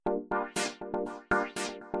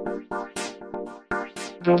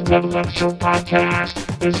The Level Up Show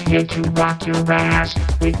podcast is here to rock your ass.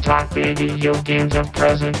 We talk video games of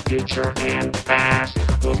present, future, and past.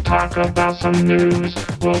 We'll talk about some news,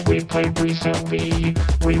 what we played recently.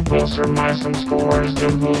 We will surmise some scores,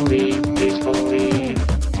 then believe, please believe.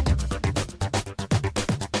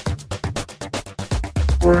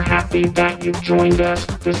 We're happy that you've joined us.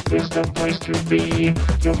 This is the place to be.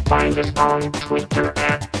 You'll find us on Twitter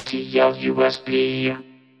at TLUSB.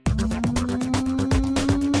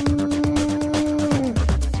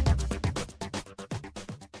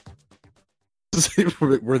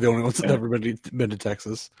 We're the only ones that never been to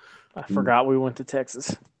Texas. I forgot we went to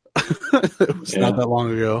Texas. It was not that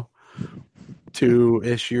long ago.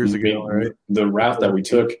 2-ish years ago, right? The route that we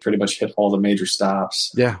took pretty much hit all the major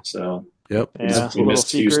stops. Yeah. So, yep. Yeah. We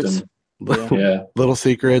missed Houston. Yeah. Little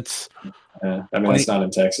secrets. I mean, that's not in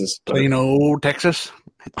Texas. Plain old Texas.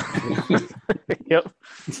 Yep.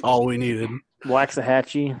 That's all we needed.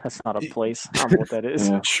 Waxahachie. That's not a place. I don't know what that is.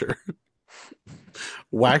 Yeah. Sure.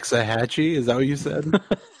 Waxahachie? Is that what you said?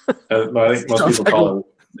 I think most people call it.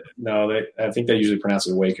 No, I think they usually pronounce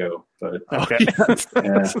it Waco. But Okay. That's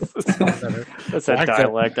That's a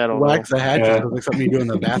dialect. I don't know. Waxahachie is like something you do in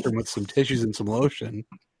the bathroom with some tissues and some lotion.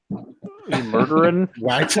 You murdering?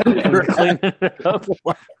 Cleaning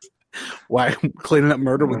Cleaning cleaning up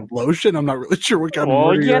murder with lotion? I'm not really sure what kind of Well,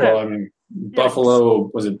 murder you get you're it. Well, I mean, Buffalo,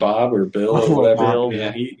 was it Bob or Bill or whatever? Bill.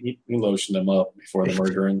 Yeah, he lotioned them up before the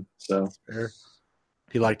murdering. So, Fair.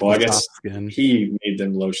 He liked well, I the guess soft skin. he made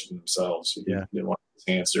them lotion themselves. He Yeah. didn't want his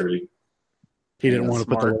hands dirty. He didn't Yeah, want to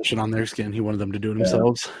put the smart. lotion on their skin. He wanted them to do it Yeah.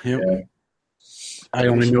 themselves. Yep. Yeah. I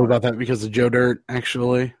only knew about that because of Joe Dirt,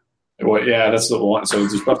 actually. Well, yeah, that's the one. So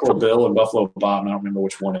there's Buffalo Bill and Buffalo Bob. And I don't remember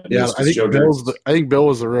which one it is. Yeah, 'cause I think Joe Bill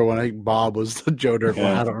was the real one. I think Bob was the Joe Dirt one.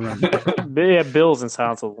 Yeah. I don't remember. Yeah, Bills and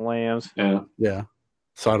Silence of the Lambs. Yeah. Yeah.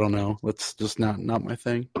 So I don't know. That's just not my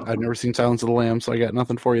thing. I've never seen Silence of the Lambs, so I got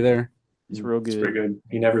nothing for you there. It's real It's good. pretty good.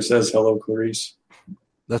 He never says hello, Clarice.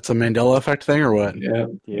 That's a Mandela effect thing or what? Yeah.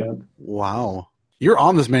 Yeah. Wow. You're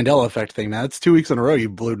on this Mandela effect thing now. It's 2 weeks in a row you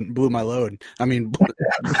blew my load. I mean,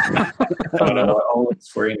 I don't know. Only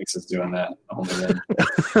Square Enix is doing that. Only them.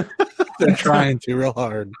 they're trying to real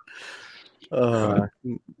hard. Did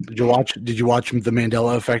you watch the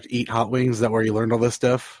Mandela Effect eat hot wings? Is that where you learned all this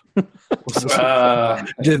stuff?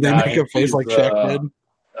 Did they make a face like Shaq did?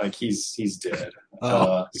 Like he's dead.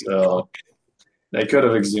 Oh, So they could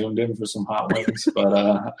have exhumed him for some hot wings,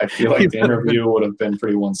 but I feel like the interview would have been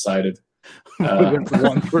pretty one-sided.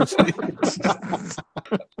 One person.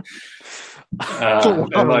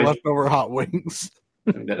 And like leftover hot wings.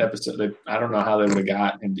 that episode, I don't know how they would have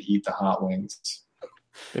gotten him to eat the hot wings.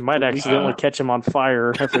 They might accidentally catch him on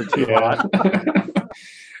fire if they're too hot.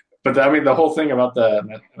 But I mean, the whole thing about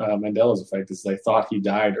the Mandela's effect is they thought he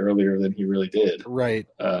died earlier than he really did. Right.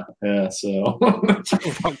 Yeah, so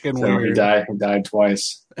Fucking so weird. he died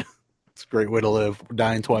twice. It's a great way to live.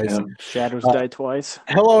 Dying twice. Yeah. Shadows die twice.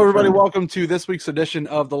 Hello, everybody. Welcome to this week's edition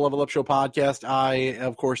of the Level Up Show podcast. I,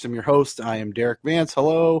 of course, am your host. I am Derek Vance.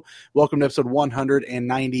 Hello. Welcome to episode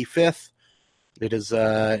 195th. It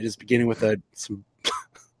is beginning with some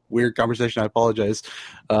weird conversation. I apologize.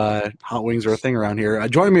 Hot wings are a thing around here.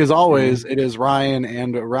 Joining me, as always, it is Ryan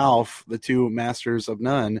and Ralph, the two masters of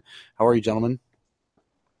none. How are you, gentlemen?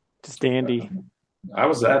 Just dandy. I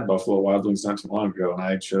was at Buffalo Wild Wings not too long ago, and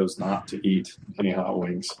I chose not to eat any hot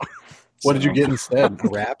wings. What did you get instead? A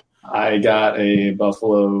wrap? I got a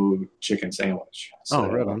buffalo chicken sandwich. So,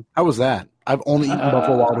 Right on. How was that? I've only eaten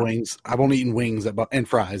Buffalo Wild Wings. I've only eaten wings and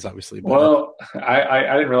fries, obviously. But Well, I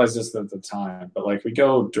didn't realize this at the time, but like we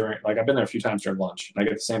go during, like I've been there a few times during lunch, and I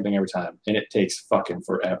get the same thing every time, and it takes fucking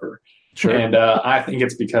forever. sure. And I think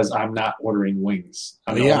it's because I'm not ordering wings.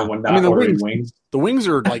 I'm the Yeah. only one I mean, not the ordering wings- wings. The wings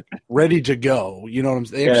are like ready to go. You know what I'm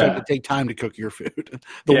saying? They actually have to take time to cook your food.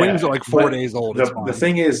 The Yeah, wings are like 4 but days old. It's The fine.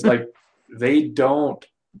 thing is, like, they don't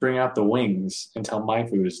bring out the wings until my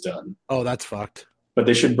food is done. Oh, that's fucked. But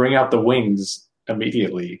they should bring out the wings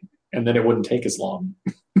immediately, and then it wouldn't take as long.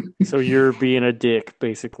 So you're being a dick,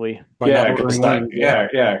 basically. By Yeah, not because ordering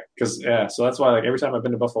wings. so that's why like every time I've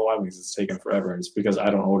been to Buffalo Wild Wings, it's taken forever. And it's because I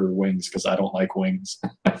don't order wings because I don't like wings.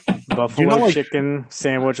 Buffalo like- chicken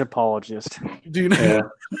sandwich apologist. Do you know?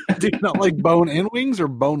 Yeah. Do you not like bone-in wings or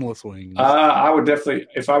boneless wings? I would definitely,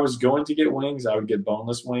 if I was going to get wings, I would get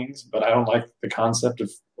boneless wings. But I don't like the concept of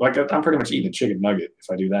like I'm pretty much eating a chicken nugget if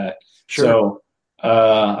I do that. Sure. So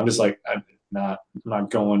I'm just like I'm not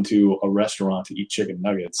going to a restaurant to eat chicken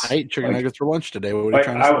nuggets. I ate chicken like- nuggets for lunch today. What are you Like,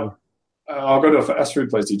 trying to say? I'll go to a fast food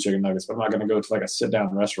place to eat chicken nuggets, but I'm not going to go to like a sit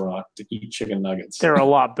down restaurant to eat chicken nuggets. They're a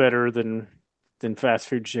lot better than fast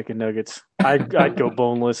food chicken nuggets. I'd go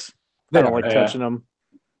boneless. I don't like touching them.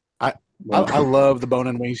 I love the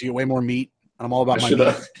bone-in wings. You get way more meat. I'm all about my meat.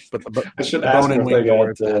 But I should the ask bone-in them if they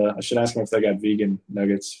wings are got. I should ask them if they got vegan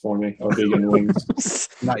nuggets for me or vegan wings.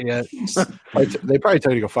 not yet. They probably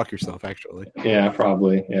tell you to go fuck yourself. Actually, Yeah,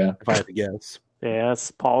 probably. Yeah, if I had to guess. Yeah,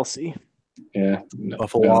 that's policy. yeah.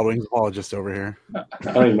 Buffalo Wild Wings apologist over here. I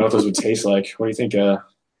don't even know what those would taste like. What do you think? You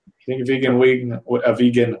think a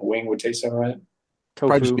vegan wing would taste all right?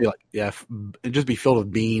 Probably Tofu. just be like, it'd just be filled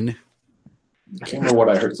with bean. I can't remember what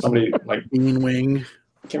I heard. Somebody like Bean wing.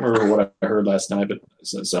 I can't remember what I heard last night, but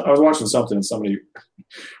so I was watching something and somebody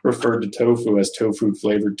referred to tofu as tofu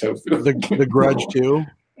flavored tofu. The Grudge too.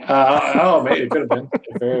 Maybe it could have been.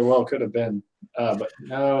 It very well could have been. But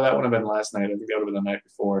no, that would have been last night. I think that would have been the night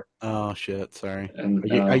before. Oh shit! Sorry, And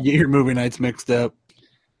I get your movie nights mixed up.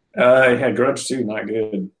 I had Grudge too. Not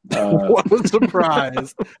good. What a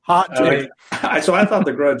surprise! Hot take. So I thought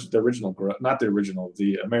the Grudge, the original Grudge, not the original,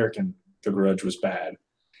 the American, the Grudge was bad.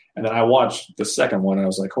 And then I watched the second one and I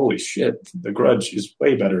was like, holy shit, The Grudge is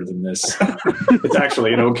way better than this. It's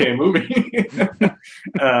actually an okay movie.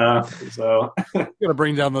 So Gotta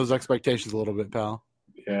bring down those expectations a little bit, pal.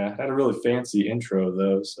 yeah, had a really fancy intro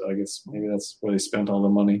though, so I guess maybe that's where they spent all the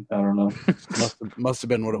money. I don't know. Must have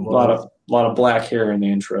been what it A was. lot of black hair in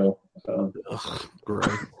the intro. Ugh, gross.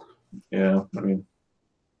 Yeah, I mean,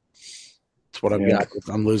 That's what I've got.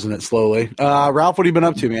 I'm losing it slowly. Ralph, what have you been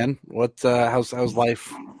up to, man? How's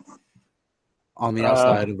life on the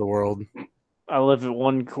outside of the world? I live at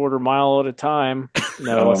 1/4 mile at a time.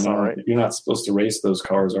 No, it's all right. You're not supposed to race those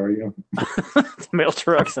cars, are you? Mail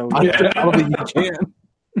trucks. I don't think you can.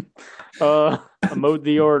 I mowed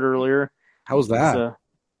the yard earlier. How was that?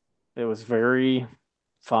 It was very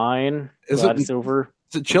fine. Is Glad it- it's over.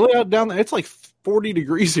 Is it chilly out down there? It's like 40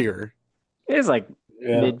 degrees here. It's like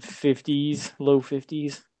Yeah. mid 50s, low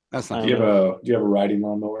 50s. That's not Do you have a riding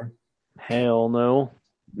lawnmower? Hell no.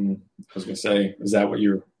 I was gonna say, is that what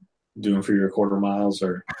you're doing for your 1/4 miles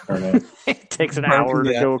or no? It takes an hour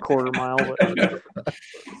to Yeah. go 1/4 mile.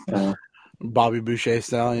 But Bobby Boucher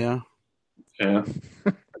style, yeah. Yeah.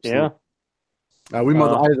 yeah. I had to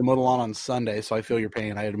mow the lawn on Sunday, so I feel your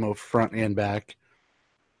pain. I had to mow front and back.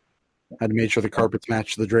 I had to make sure the carpets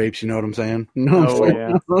match the drapes. You know what I'm saying? Oh,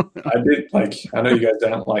 yeah. I did I know you guys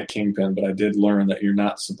don't like Kingpin, but I did learn that you're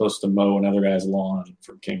not supposed to mow another guy's lawn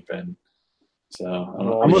for Kingpin. So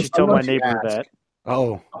Well, you should tell my unless you neighbor ask. that.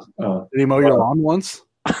 Oh, uh, did he mow your lawn once?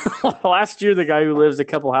 Last year, the guy who lives a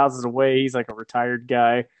couple houses away, he's like a retired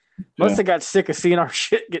guy, must have got sick of seeing our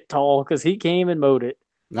shit get tall because he came and mowed it.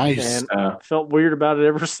 Nice. And felt weird about it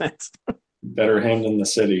ever since. better him than the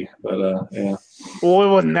city, but yeah. Well, it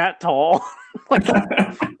wasn't that tall.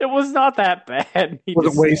 It was not that bad. It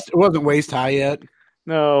wasn't waist high yet.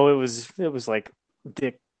 No, it was like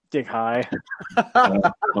dick high.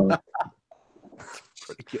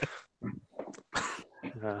 Pretty good.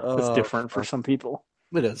 It's different for some people.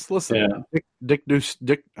 It is. Listen, Yeah. Dick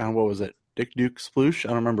what was it? Dick Duke Sploosh? I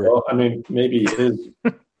don't remember. Well, I mean, maybe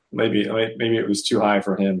maybe it was too high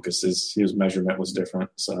for him because his measurement was different.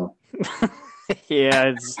 So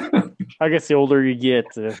Yeah, I guess the older you get,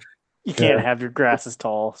 you can't have your grass as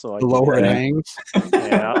tall. So The lower it Yeah. hangs,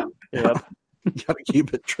 yeah, yep. you gotta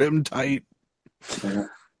keep it trimmed tight. yeah.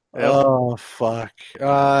 Yep. Oh fuck!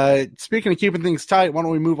 Speaking of keeping things tight, why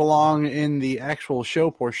don't we move along in the actual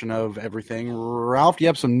show portion of everything? Ralph, do you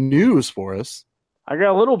have some news for us? I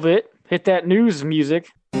got a little bit. Hit that news music.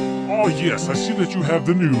 Oh, yes, I see that you have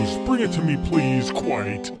the news. Bring it to me, please,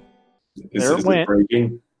 quite. There it Is went.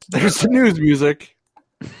 breaking? There's some news music.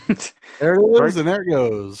 There it is, and there it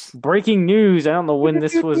goes. Breaking news. I don't know when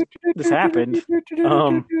this happened.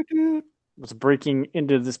 It was breaking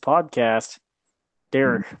into this podcast.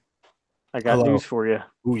 Derek, I got Hello. news for you.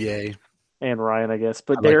 Ooh, yay. And Ryan, I guess.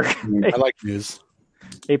 But I Derek, I like news.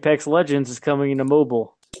 Apex Legends is coming into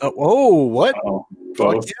mobile. Oh, what? Oh,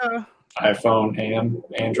 Fuck both yeah. iPhone and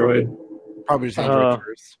Android. Probably just Android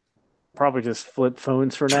first. Probably just flip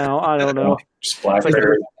phones for now. I don't know. Just It's like,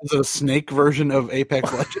 BlackBerry. is it a snake version of Apex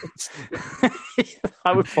Legends?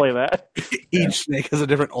 I would play that. Each snake has a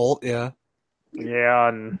different ult, yeah. Yeah,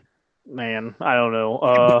 and man, I don't know.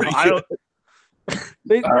 I don't.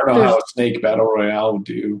 I don't know how a Snake Battle Royale would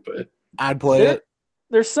do, but I'd play it.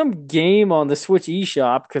 There's some game on the Switch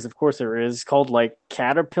eShop, because of course there is, called like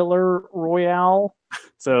Caterpillar Royale.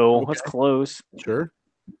 So that's close. Sure.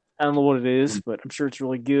 I don't know what it is, but I'm sure it's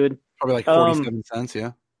really good. Probably like 47 cents,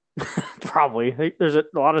 yeah. Probably. There's a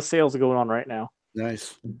lot of sales going on right now.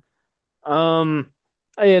 Nice.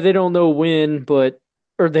 Yeah, they don't know when,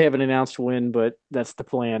 or they haven't announced when, but that's the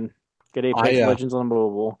plan. Get Apex Legends on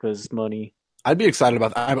mobile because money. I'd be excited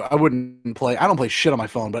about that. I wouldn't play. I don't play shit on my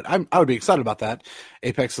phone, but I would be excited about that.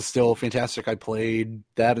 Apex is still fantastic. I played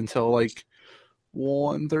that until like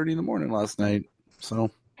 1:30 in the morning last night.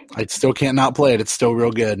 So I still can't not play it. It's still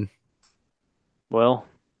real good. Well,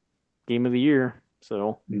 game of the year.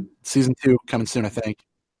 So Season 2 coming soon, I think.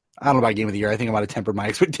 I don't know about game of the year. I think I might have tempered my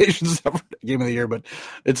expectations for game of the year, but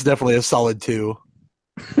it's definitely a solid 2.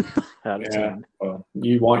 out of Yeah. 10. Well,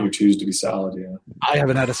 you want your twos to be solid, yeah. I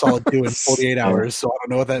haven't had a solid 2 in 48 hours, so I don't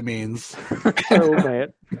know what that means. Oh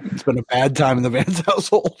man. It's been a bad time in the Vance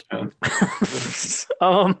household.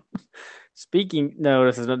 Speaking, no,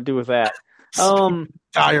 this has nothing to do with that.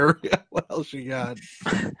 Tire. What else you got?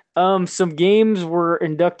 Some games were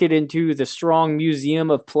inducted into the Strong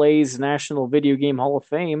Museum of Play's National Video Game Hall of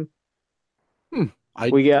Fame. I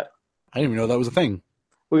We got didn't even know that was a thing.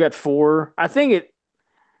 4. I think it.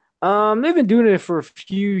 They've been doing it for a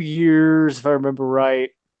few years, if I remember right.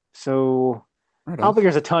 So Right I don't think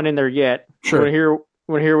there's a ton in there yet. Sure.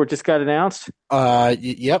 Want to hear what just got announced?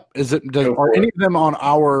 Yep. Are any of them on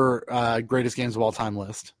our greatest games of all time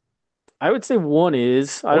list? I would say one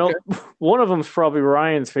is. One of them's probably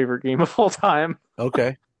Ryan's favorite game of all time.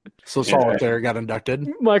 Okay. So Solitaire got inducted.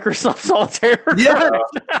 Microsoft Solitaire. Yeah.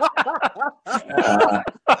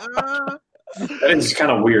 That is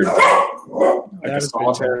kind of weird. Like That a is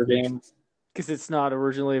solitaire game. Because it's not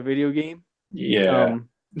originally a video game. Yeah.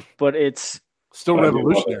 But it's Still But I do love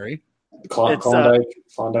revolutionary. It's,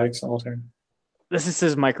 Klondike solitaire. this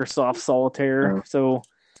says Microsoft Solitaire. Oh. So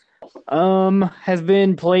has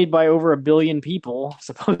been played by over 1 billion people,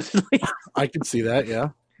 supposedly. I could see that, yeah.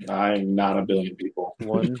 I'm not 1 billion people.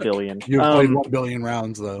 1 billion. You've played 1 billion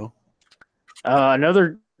rounds, though.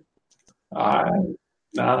 Another I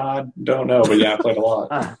don't know, but yeah, I played a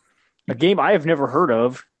lot. a game I have never heard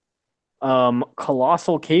of.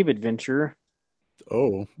 Colossal Cave Adventure.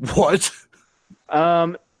 Oh, what?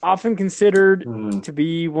 Often considered Hmm. to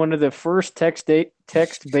be one of the first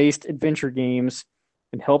text-based adventure games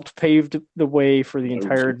and helped pave the way for the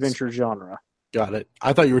entire adventure genre. Got it.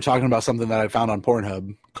 I thought you were talking about something that I found on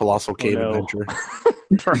Pornhub. Colossal Cave no. Adventure.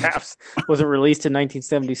 Perhaps. Was it released in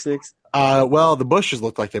 1976? Well, the bushes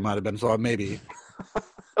looked like they might have been, so maybe.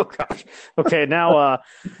 Oh, gosh. Okay, now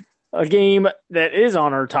a game that is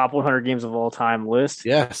on our top 100 games of all time list.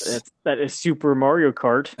 Yes. That is Super Mario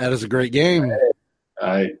Kart. That is a great game.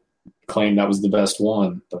 I claimed that was the best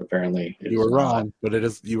one, but apparently You were wrong, but it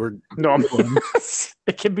is. You were. No,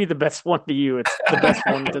 it can be the best one to you. It's the best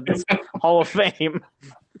one to this Hall of Fame.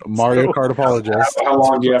 Mario Kart apologist. How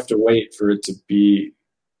long do you have to wait for it to be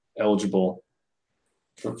eligible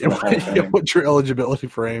for the Hall of Fame? What's your eligibility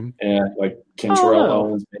frame? Yeah, like can Oh, Terrell no.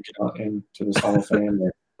 Owens make it out into this Hall of Fame?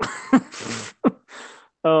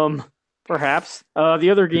 Perhaps. The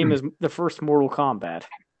other game is the first Mortal Kombat.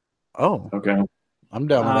 Oh, Okay, I'm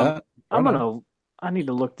down with that. I need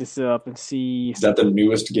to look this up and see. is that the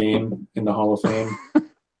newest game in the Hall of Fame?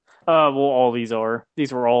 Well, all these are.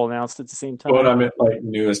 These were all announced at the same time. What I meant, like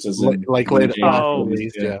newest as in Like new later. game Oh,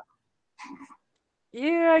 released, yeah.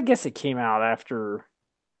 Yeah, I guess it came out after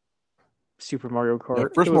Super Mario Kart. Yeah,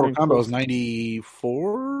 first It Mortal would've been Kombat was close.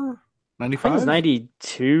 94? I think it 95? was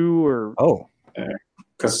 92 or Oh,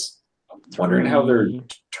 Because I'm wondering how they're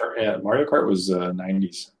 3. Mario Kart was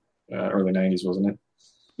 90s, early 90s, wasn't it?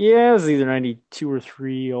 Yeah, it was either 92 or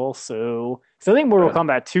 3 also. So I think Mortal Yeah.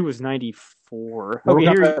 Kombat 2 was 94. Mortal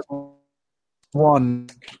Okay, here Kombat 1,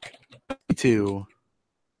 2.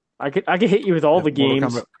 I could hit you with all the Mortal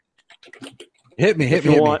games. Kombat. Hit me. If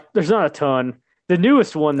you want. There's not a ton. The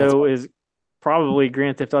newest one though is probably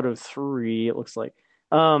Grand Theft Auto 3, it looks like.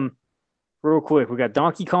 Real quick, we got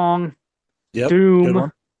Donkey Kong, Yep. Doom, good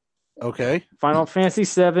one. Okay. Final Fantasy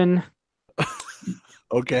 7.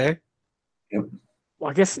 Okay. Well,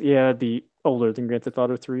 I guess it'd be older than Grand Theft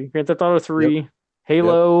Auto 3. Grand Theft Auto 3,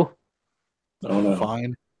 Halo, Oh no.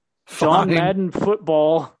 Fine. John Fine. Madden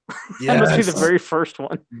Football. Yes. That must be the very first one.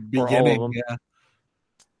 Or all of beginning. them. Yeah.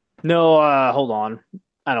 No, hold on.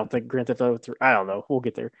 I don't think Grand Theft Auto 3. I don't know. We'll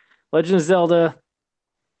get there. Legend of Zelda,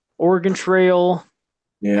 Oregon Trail,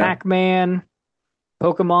 Yeah. Pac-Man,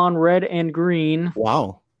 Pokemon Red and Green.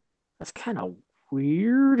 Wow. That's kind of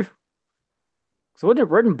weird. So what did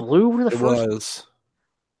Red and Blue were the It first? was.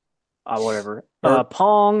 Whatever. Or-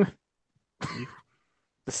 Pong,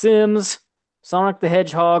 The Sims, Sonic the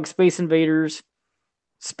Hedgehog, Space Invaders,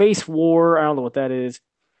 Space War. I don't know what that is.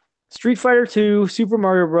 Street Fighter 2, Super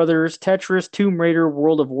Mario Brothers, Tetris, Tomb Raider,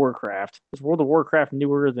 World of Warcraft. Was World of Warcraft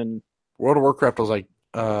newer than? World of Warcraft was like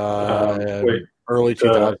Wait, early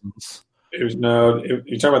 2000s. it was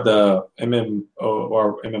you're talking about the MMO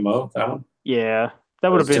or MMO, that one? Yeah, that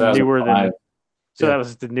would have It was been newer than. 2005. So Yeah. that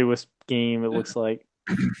was the newest game. It looks like.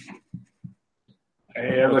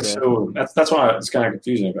 Yeah, it looks Okay. so. That's why it's kind of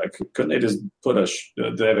confusing. Like, couldn't they just put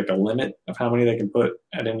do they have like a limit of how many they can put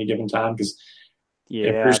at any given time? Because Yeah, if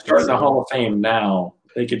I they're think starting the so. Hall of Fame now,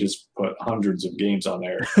 they could just put hundreds of games on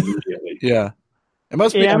there immediately. Yeah. It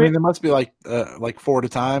must be. Yeah, I I mean, mean- there must be like 4 at a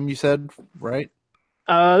time. You said, right?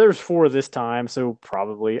 There's 4 this time, so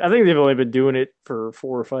probably. I think they've only been doing it for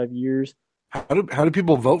 4 or 5 years. How do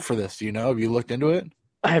people vote for this? Do you know? Have you looked into it?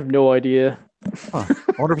 I have no idea. Huh.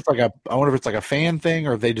 I wonder if it's like a fan thing,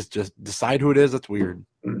 or if they just decide who it is. That's weird.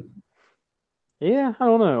 Yeah, I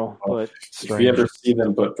don't know, Well, but If Strange. you ever see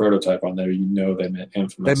them put prototype on there, you know they meant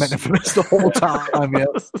infamous. They meant Infamous the whole time. Yeah.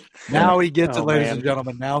 Now he gets Oh, it, ladies man. and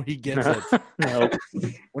gentlemen. Now he gets no, it. no,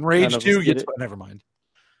 When Rage None of us 2 get gets, it. never mind.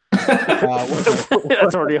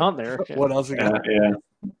 that's already on there. What else? Yeah, yeah.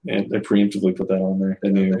 They preemptively put that on there. They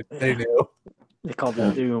knew. They knew. They called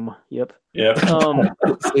it Doom. Yep. Yeah.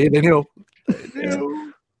 See, they knew. Yeah.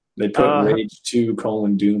 They put Rage 2 :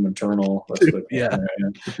 Doom Eternal. That's what Yeah.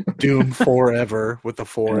 yeah. Doom Forever with the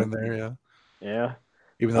 4 Yeah. in there. Yeah. Yeah.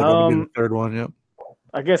 Even though that'll be the third one. Yep.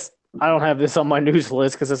 I guess I don't have this on my news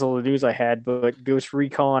list because that's all the news I had. But Ghost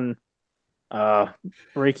Recon,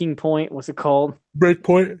 Breaking Point. What's it called?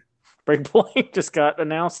 Breakpoint. Breakpoint just got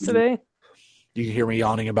announced today. You can hear me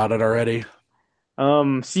yawning about it already.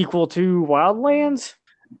 Sequel to Wildlands.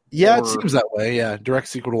 Yeah, it Or- seems that way. Yeah, direct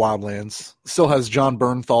sequel to Wildlands. Still has John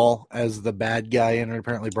Bernthal as the bad guy, and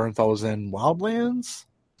apparently Bernthal was in Wildlands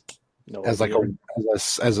No as like idea.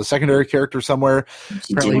 as a secondary character somewhere.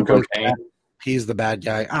 Apparently, Doom cocaine. he's the bad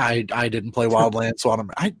guy. I didn't play Wildlands, so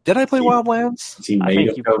did I play Wildlands? Is he I made think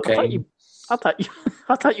of you. cocaine? I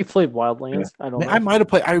thought you played Wildlands. I don't know. I might have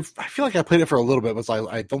played. I feel like I played it for a little bit, but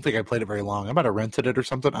I don't think I played it very long. I might have rented it or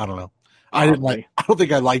something. I don't know. I don't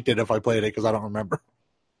think I liked it if I played it because I don't remember.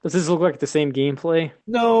 Does this look like the same gameplay?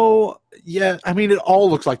 No, yeah. I mean, it all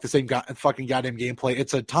looks like the same fucking goddamn gameplay.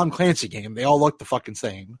 It's a Tom Clancy game. They all look the fucking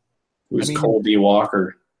same. Who's Cole B.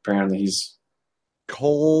 Walker? Apparently, he's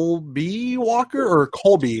Colby Walker or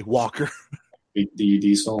Colby Walker. the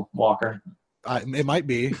Diesel Walker. It might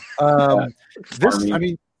be. This, Army. I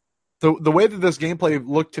mean, the way that this gameplay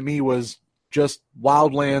looked to me was just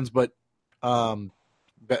Wildlands, but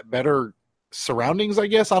better surroundings, I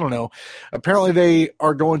guess. I don't know. Apparently, they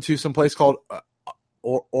are going to some place called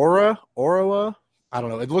Aura. I don't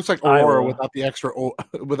know. It looks like Aurora without the extra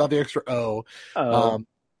O.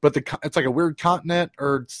 But it's like a weird continent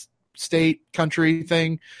or state country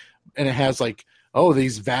thing, and it has like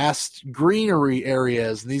these vast greenery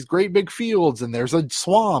areas and these great big fields, and there's a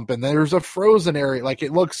swamp and there's a frozen area. Like,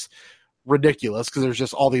 it looks ridiculous because there's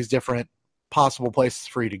just all these different possible places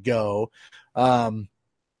for you to go.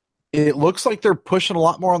 It looks like they're pushing a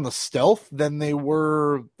lot more on the stealth than they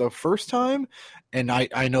were the first time. And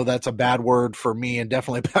I know that's a bad word for me and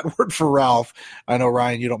definitely a bad word for Ralph. I know,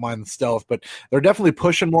 Ryan, you don't mind the stealth, but they're definitely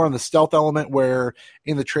pushing more on the stealth element, where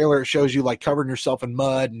in the trailer it shows you like covering yourself in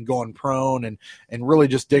mud and going prone and really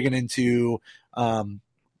just digging into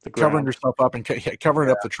covering yourself up and covering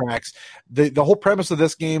up the tracks. The whole premise of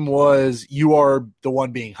this game was you are the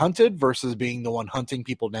one being hunted versus being the one hunting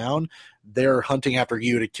people down. They're hunting after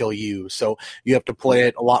you to kill you. So you have to play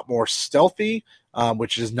it a lot more stealthy,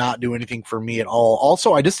 which does not do anything for me at all.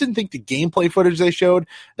 Also, I just didn't think the gameplay footage they showed,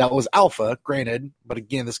 that was alpha, granted, but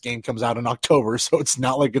again, this game comes out in October, so it's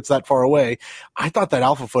not like it's that far away. I thought that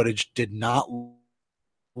alpha footage did not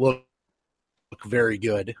look very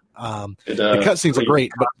good. The cutscenes are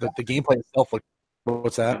great, but the gameplay itself looked.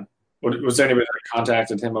 What's that? Was there anybody that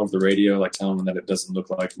contacted him over the radio, like telling him that it doesn't look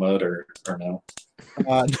like mud, or no?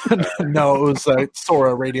 No, it was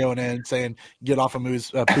Sora radioing in saying, "Get off of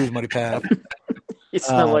Pooh's muddy path." You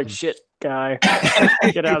smell like shit, guy.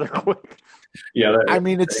 Get out of there quick. Yeah, I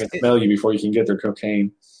mean, they can smell you before you can get their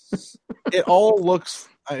cocaine. It all looks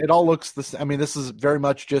the same. I mean, this is very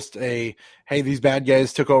much just hey, these bad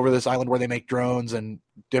guys took over this island where they make drones and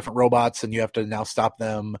different robots, and you have to now stop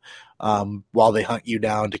them while they hunt you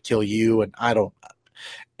down to kill you. And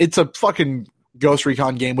it's a fucking Ghost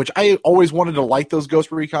Recon game, which I always wanted to like those Ghost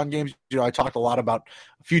Recon games. You know, I talked a lot about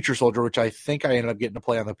Future Soldier, which I think I ended up getting to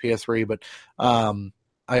play on the PS3, but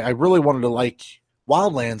I really wanted to like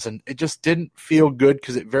Wildlands, and it just didn't feel good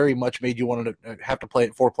because it very much made you want to have to play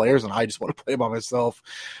it 4 players, and I just want to play it by myself.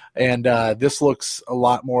 And this looks a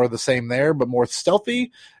lot more the same there, but more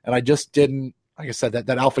stealthy, and I just didn't, like I said,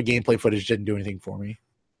 that alpha gameplay footage didn't do anything for me.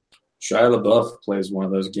 Shia LaBeouf plays one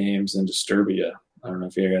of those games in Disturbia. I don't know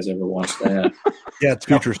if you guys ever watched that. Yeah, it's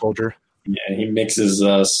Future Soldier. Yeah, he mixes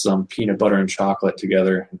some peanut butter and chocolate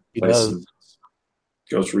together. He does.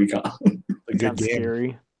 Ghost Recon. A good Sounds game.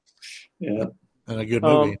 scary. Yeah. and a good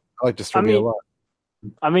movie. I like Disturbia a lot.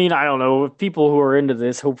 I mean, I don't know. If people who are into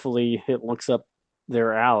this, hopefully it looks up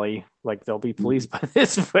their alley. Like, they'll be pleased by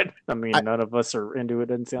this. But, I mean, none of us are into it,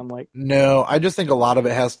 doesn't sound like. No, I just think a lot of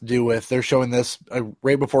it has to do with they're showing this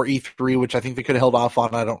right before E3, which I think they could have held off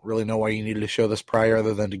on. I don't really know why you needed to show this prior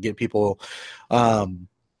other than to get people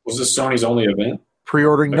Was this Sony's only event?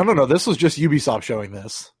 pre-ordering. No. This was just Ubisoft showing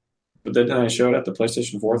this. But didn't they show it at the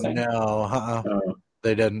PlayStation 4 thing? No,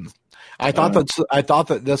 they didn't. I thought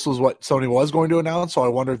that this was what Sony was going to announce, so I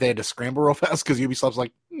wonder if they had to scramble real fast because Ubisoft's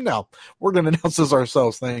like, no, we're going to announce this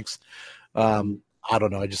ourselves. Thanks. I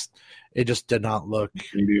don't know. It just did not look.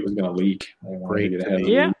 Maybe it was going to leak. Great.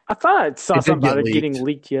 Yeah, I thought I saw something about it leaked. getting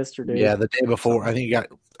leaked yesterday. Yeah, the day before. I think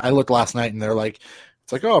I looked last night, and they're like,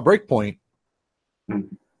 it's like, oh, Breakpoint. The name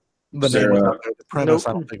was up there. The premise,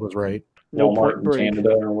 I don't think was right. Walmart in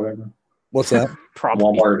Canada or whatever. What's that? Probably.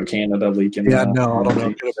 Walmart in Canada leaking. Yeah, no, I don't know.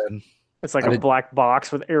 It could have been. It's like a black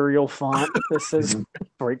box with Arial font that says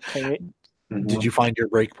Breakpoint. Did you find your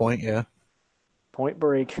Breakpoint? Yeah. Point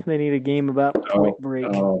Break. They need a game about Point Break.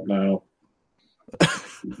 Oh no.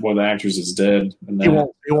 Well, the actress is dead. And You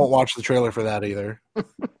won't watch the trailer for that either.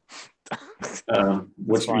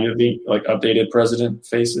 Which you think, like updated president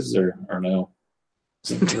faces or no?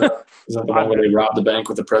 Is that the one where they robbed the bank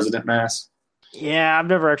with the president mask? Yeah, I've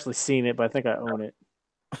never actually seen it, but I think I own it.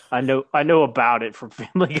 I know about it from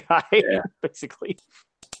Family Guy, basically.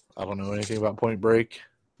 I don't know anything about Point Break.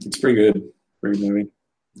 It's pretty good. Pretty good movie.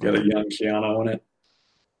 Got a young Keanu in it.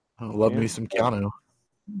 I love me some Keanu.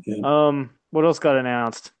 Yeah. What else got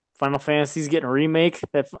announced? Final Fantasy's getting a remake.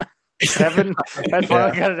 That finally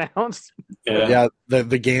got announced. Yeah,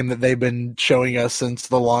 the game that they've been showing us since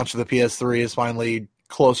the launch of the PS3 is finally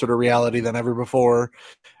closer to reality than ever before.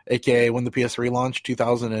 AKA when the PS3 launched,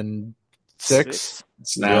 2006.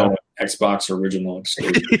 It's now Xbox original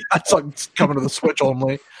exclusive. It's coming to the Switch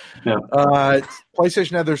only. Yeah.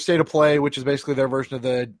 PlayStation had their State of Play, which is basically their version of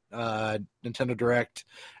the Nintendo Direct,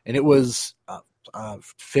 and it was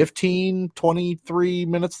 15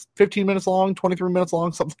 minutes long, 23 minutes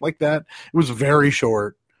long, something like that. It was very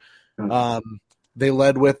short. They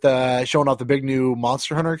led with showing off the big new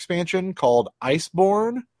Monster Hunter expansion called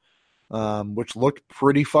Iceborne, which looked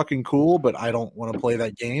pretty fucking cool, but I don't want to play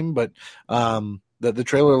that game. But the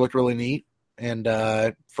trailer looked really neat. And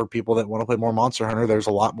for people that want to play more Monster Hunter, there's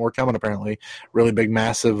a lot more coming, apparently. Really big,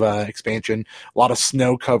 massive expansion. A lot of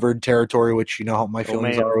snow-covered territory, which you know how my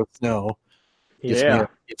feelings are with snow.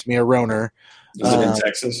 It's me a Roner. Is it in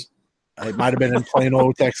Texas? It might have been in plain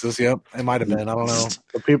old Texas. Yep, it might have been. I don't know.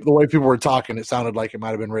 The way people were talking, it sounded like it might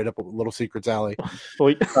have been right up a Little Secrets alley.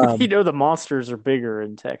 Well, the monsters are bigger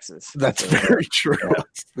in Texas. That's very true. Yeah.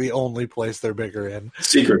 It's the only place they're bigger in.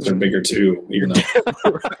 Secrets are bigger too, even though.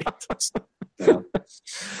 Right. Yeah.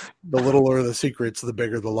 The littler the secrets, the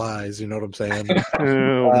bigger the lies. You know what I'm saying?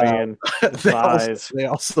 Oh man, thighs. They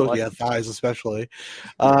also thighs especially.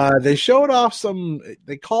 They showed off some.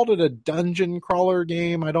 They called it a dungeon crawler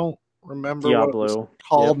game. I don't remember Diablo. what it was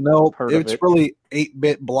called. Yep, Nope, it's really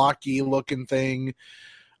 8-bit blocky looking thing.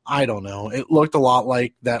 I don't know. It looked a lot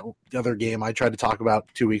like that other game I tried to talk about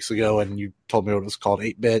 2 weeks ago, and you told me what it was called.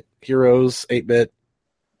 8-bit Heroes, 8-bit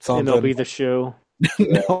something. MLB The Show.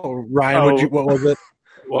 No, Ryan, what was it?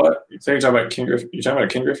 What? You talking about King Griffey? You talking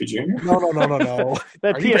about King Griffey Jr.? No.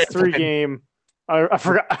 That PS3 game. I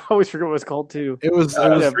forgot. I always forget what it was called too. It was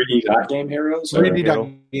 3D Dot Game Heroes. 3D Dot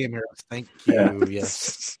Game Heroes. Thank you. Yeah.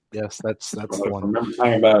 Yes, that's the one. I remember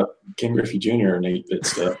talking about King Griffey Jr. and 8-bit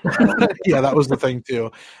stuff. Yeah, that was the thing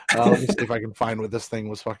too. Let me see if I can find what this thing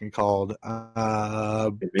was fucking called.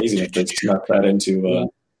 Amazing if they snuck that into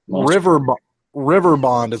River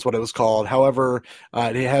Bond is what it was called. However,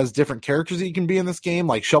 it has different characters that you can be in this game,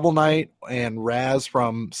 like Shovel Knight and Raz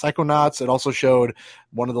from Psychonauts. It also showed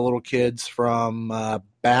one of the little kids from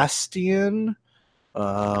Bastion,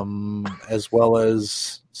 as well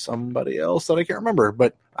as somebody else that I can't remember.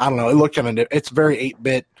 But I don't know. It looked kind of. It's very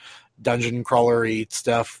 8-bit dungeon crawler-y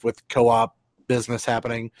stuff with co-op business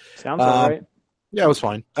happening. Sounds all right. Yeah, it was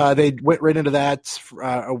fine. They went right into that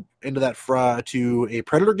to a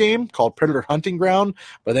Predator game called Predator Hunting Ground,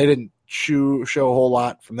 but they didn't show a whole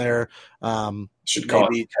lot from there. Should call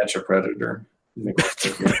it Catch a Predator. It's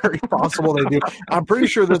very possible they do. I'm pretty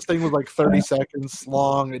sure this thing was like 30 seconds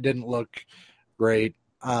long. It didn't look great.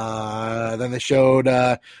 Then they showed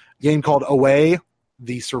a game called Away,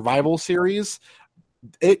 the survival series.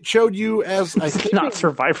 It showed you as not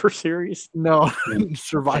Survivor Series. No,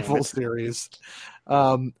 survival series.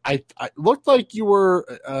 I looked like you were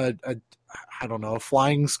I don't know, a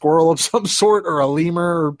flying squirrel of some sort or a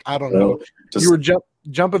lemur. Or, I don't know. You were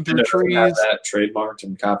jumping through trees. Have that trademarked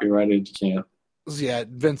and copyrighted. You can't. Yeah,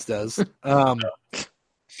 Vince does. And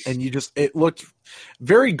it looked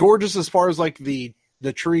very gorgeous as far as like the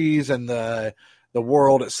trees and the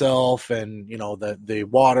world itself, and the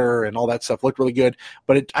water and all that stuff looked really good.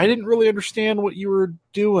 But I didn't really understand what you were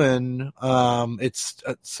doing. It's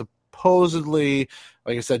supposedly,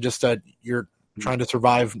 like I said, just you're trying to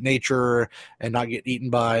survive nature and not get eaten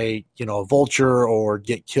by a vulture or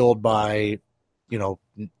get killed by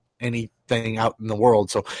anything out in the world.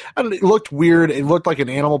 So it looked weird. It looked like an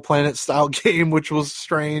Animal Planet style game, which was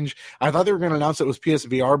strange. I thought they were going to announce it was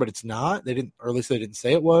PSVR, but it's not. They didn't, or at least they didn't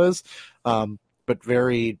say it was. But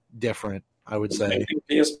very different, I would say.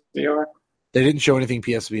 PSVR? They didn't show anything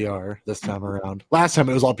PSVR this time around. Last time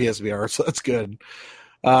it was all PSVR, so that's good.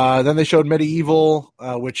 Then they showed Medieval,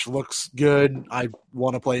 which looks good. I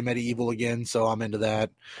want to play Medieval again, so I'm into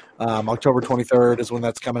that. October 23rd is when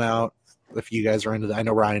that's coming out. If you guys are into that, I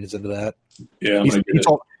know Ryan is into that. Yeah,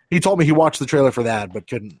 he told me he watched the trailer for that, but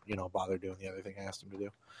couldn't bother doing the other thing I asked him to do.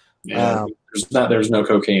 Yeah, there's no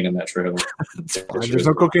cocaine in that trailer. There's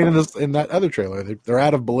no cocaine in that other trailer. They're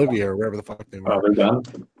out of Bolivia or wherever the fuck they were. Oh, they're done.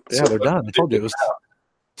 Yeah, they're done. I told you it was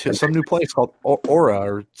to some new place called Aura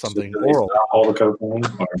or something. Oral. All the cocaine.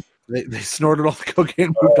 They snorted all the cocaine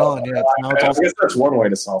and moved on. Yeah, I guess that's one way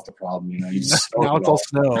to solve the problem. You just now it's all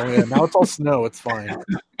snow. Yeah, now it's all snow. It's fine.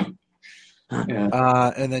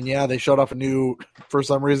 Yeah. And then they showed off for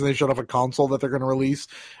some reason they showed off a console that they're going to release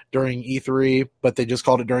during E3, but they just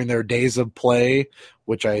called it during their days of play,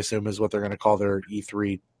 which I assume is what they're going to call their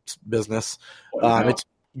E3 business. It's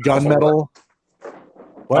Gunmetal.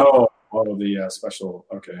 What? Oh, the special.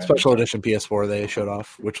 Okay. Special edition PS4 they showed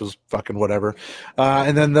off, which was fucking whatever.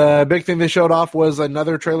 And then the big thing they showed off was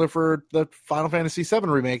another trailer for the Final Fantasy VII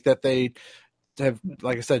remake that they have,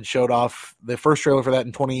 like I said, showed off the first trailer for that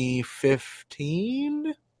in 2015.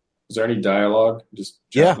 Is there any dialogue? Just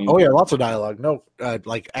Japanese? Yeah. Oh yeah, lots of dialogue. No,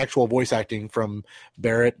 like actual voice acting from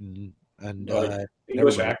Barrett and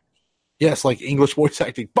English acting. Yes, like English voice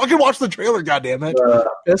acting. Fucking watch the trailer, goddammit.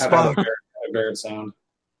 It's fun. Barrett sound.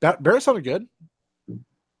 Barrett sounded good.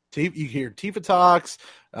 You hear Tifa talks,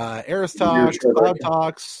 Eris talks, Cloud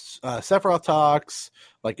talks, Sephiroth talks,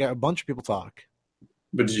 like a bunch of people talk.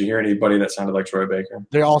 But did you hear anybody that sounded like Troy Baker?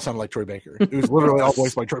 They all sounded like Troy Baker. It was literally all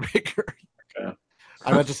voiced by Troy Baker. Okay.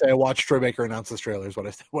 I meant to say I watched Troy Baker announce this trailer is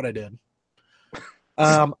what I did.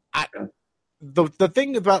 The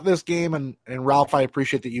thing about this game, and Ralph, I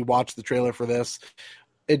appreciate that you watched the trailer for this.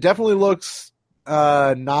 It definitely looks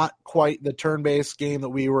not quite the turn-based game that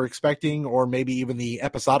we were expecting, or maybe even the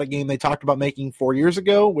episodic game they talked about making 4 years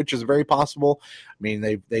ago, which is very possible. I mean,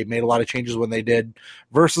 they made a lot of changes when they did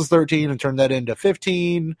Versus 13 and turned that into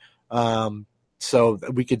 15. So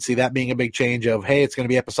we could see that being a big change of, hey, it's going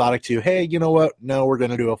to be episodic, to, hey, you know what? No, we're going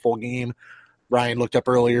to do a full game. Ryan looked up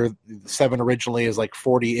earlier, 7 originally is like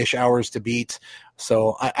 40-ish hours to beat.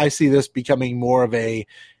 So I see this becoming more of a,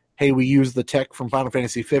 hey, we use the tech from Final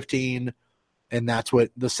Fantasy 15, and that's what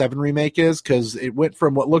the 7 remake is, because it went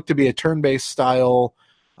from what looked to be a turn-based style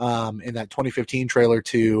in that 2015 trailer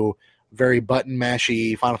to very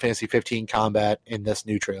button-mashy Final Fantasy 15 combat in this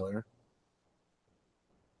new trailer.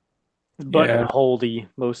 Button-holdy,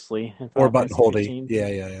 mostly. Or button-holdy.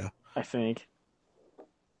 Yeah. I think.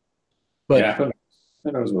 But who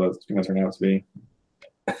knows what it's going to turn out to be.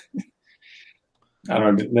 I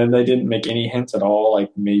don't know. Then they didn't make any hints at all,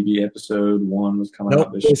 like maybe episode 1 was coming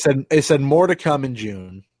out this year. It said more to come in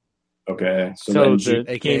June. Okay. So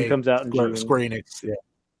the game comes out in June. Square Enix, yeah.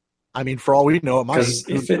 I mean, for all we know, it might.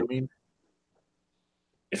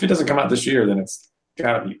 If it doesn't come out this year, then it's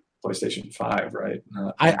got to be PlayStation 5, right?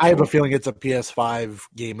 I have a feeling it's a PS5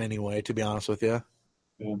 game anyway, to be honest with you.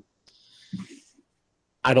 Yeah.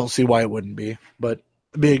 I don't see why it wouldn't be, but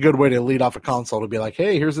it'd be a good way to lead off a console to be like,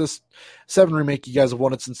 hey, here's this 7 remake you guys have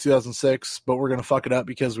wanted since 2006, but we're going to fuck it up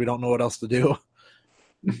because we don't know what else to do.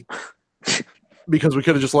 Because we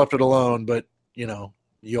could have just left it alone, but, you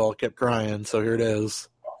all kept crying, so here it is.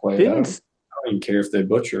 I don't even care if they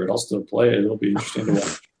butcher it. I'll still play it. It'll be interesting to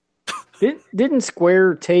watch. Didn't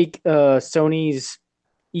Square take Sony's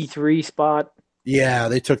E3 spot? Yeah,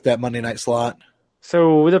 they took that Monday night slot.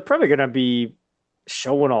 So they're probably going to be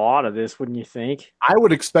showing a lot of this, wouldn't you think? I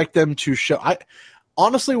would expect them to show.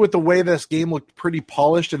 Honestly, with the way this game looked pretty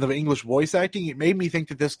polished and the English voice acting, it made me think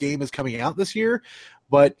that this game is coming out this year.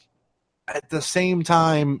 But at the same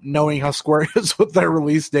time, knowing how Square is with their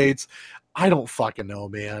release dates, I don't fucking know,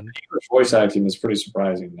 man. English voice acting is pretty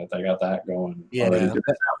surprising that they got that going. Yeah, I'm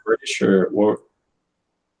pretty sure.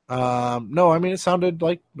 No, I mean, it sounded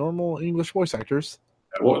like normal English voice actors.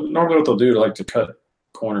 Normally what they'll do, like to cut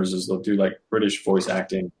corners is they'll do like British voice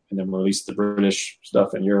acting and then release the British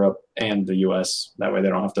stuff in Europe and the US. That way they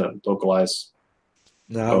don't have to localize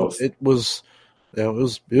both. It was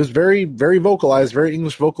very, very vocalized, very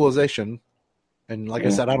English vocalization. And like I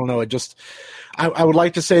said, I don't know. It just, I would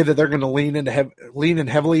like to say that they're going to lean in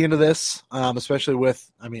heavily into this, especially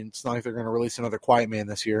with. I mean, it's not like they're going to release another Quiet Man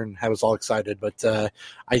this year and have us all excited. But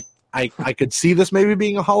I could see this maybe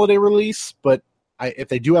being a holiday release. But if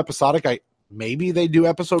they do episodic, maybe they do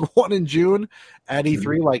episode 1 in June at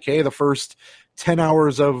E3. Like, hey, the first 10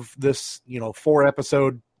 hours of this 4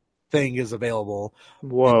 episode thing is available.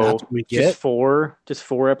 Whoa, and that's what we get. Just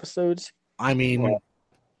four episodes. I mean.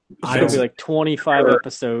 It's going to be like 25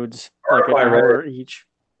 episodes, like an hour each.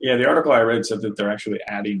 Yeah, the article I read said that they're actually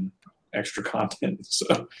adding extra content.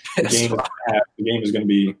 So the game is going to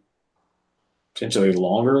be potentially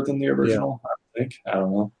longer than the original, I think. I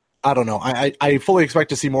don't know. I fully expect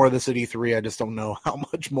to see more of this at E3. I just don't know how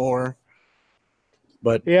much more.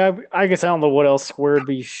 But yeah, I guess I don't know what else Square would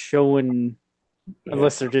be showing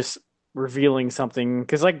unless they're just revealing something.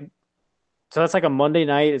 Because so that's like a Monday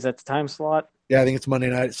night. Is that the time slot? Yeah, I think it's Monday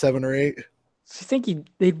night at 7 or 8. So I think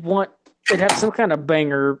they'd have some kind of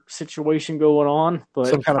banger situation going on, but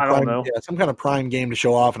I don't know. Yeah, some kind of prime game to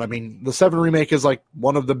show off. And I mean, the 7 remake is like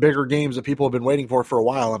one of the bigger games that people have been waiting for a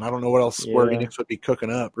while. And I don't know what else Square Enix would be cooking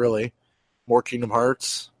up, really. More Kingdom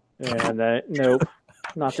Hearts. Yeah, nope,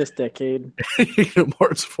 not this decade. Kingdom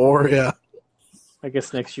Hearts 4, yeah. I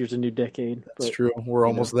guess next year's a new decade. That's true. We're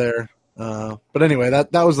almost there. But anyway,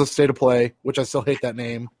 that was the State of Play, which I still hate that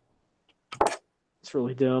name. It's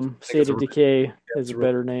really dumb. State of Decay is a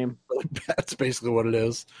better name. Really, that's basically what it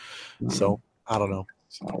is. So, I don't know.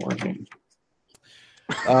 It's not working.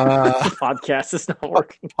 Podcast is not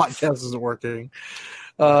working. Podcast isn't working.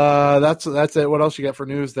 That's it. What else you got for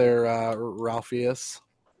news there, Ralpheus?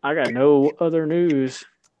 I got no other news.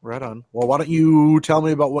 Right on. Well, why don't you tell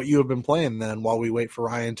me about what you have been playing then while we wait for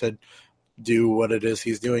Ryan to do what it is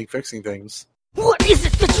he's doing, fixing things. What is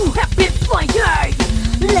it that you have been playing lately?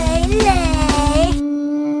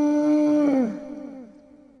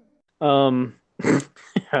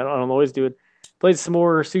 I don't always do it. Played some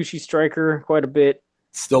more Sushi Striker quite a bit.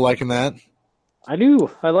 Still liking that? I do.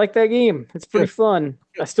 I like that game. It's pretty fun.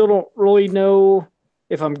 I still don't really know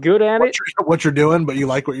if I'm good at what you're doing, but you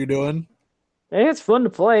like what you're doing. Yeah, it's fun to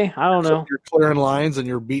play. I don't know. You're clearing lines and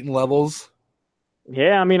you're beating levels.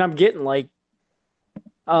 Yeah, I mean, I'm getting like,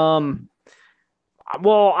 I'm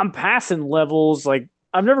passing levels. Like,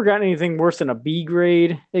 I've never gotten anything worse than a B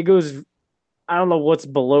grade. It goes, I don't know what's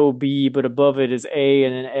below B, but above it is A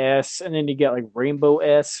and an S, and then you get like Rainbow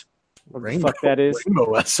S. What the fuck that is?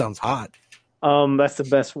 Rainbow S sounds hot. That's the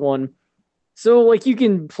best one. So like you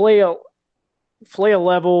can play a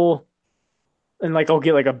level, and like I'll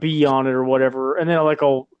get like a B on it or whatever, and then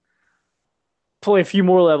I'll play a few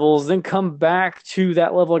more levels, then come back to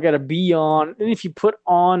that level I got a B on, and if you put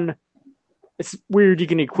on, it's weird. You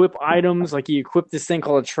can equip items, like you equip this thing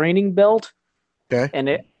called a training belt. Okay. And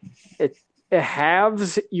it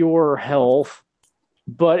halves your health,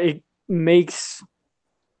 but it makes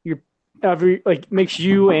makes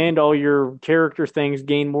you and all your character things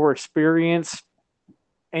gain more experience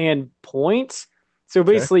and points. So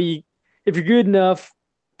basically, if you're good enough,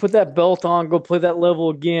 put that belt on, go play that level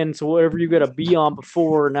again. So whatever you got a B on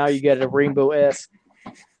before, now you got a Rainbow S.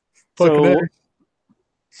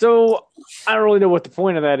 So I don't really know what the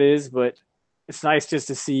point of that is, but it's nice just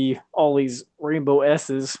to see all these Rainbow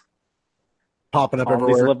S's popping up on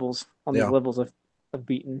everywhere. These levels I've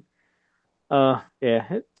beaten.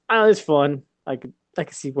 It's fun. I could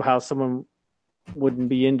see how someone wouldn't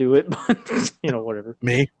be into it, but whatever.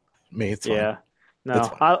 Me, it's fine. Yeah. No,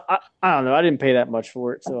 I don't know. I didn't pay that much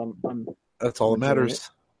for it, so I'm that's all that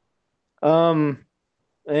matters. And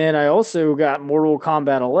I also got Mortal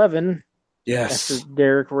Kombat 11. Yes. After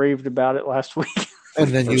Derek raved about it last week. And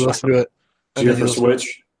then you listened to it. Did you get it for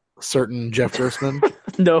Switch? Certain Jeff Gerstmann.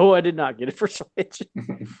 No, I did not get it for Switch.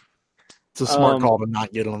 It's a smart call to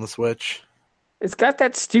not get it on the Switch. It's got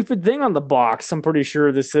that stupid thing on the box. I'm pretty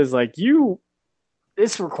sure this says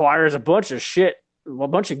this requires a bunch of shit, a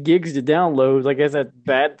bunch of gigs to download. Like, has that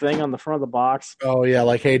bad thing on the front of the box. Oh yeah,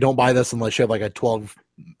 like, hey, don't buy this unless you have like a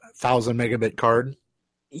 12,000 megabit card.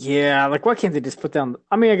 Yeah, like, why can't they just put down?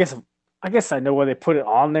 I mean, I guess I know why they put it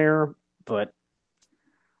on there, but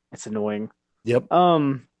it's annoying. Yep.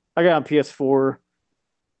 I got on PS4.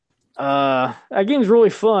 That game's really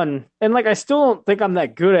fun, and like, I still don't think I'm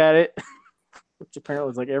that good at it, which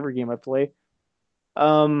apparently is like every game I play.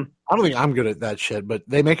 I don't think I'm good at that shit, but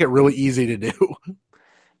they make it really easy to do.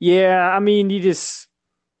 Yeah, I mean, you just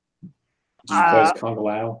play as Kung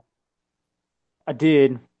Lao? I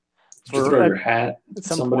did. Did you throw your hat at at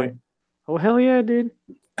some somebody? point. Oh hell yeah, I did.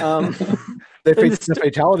 The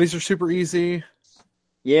fatalities are super easy.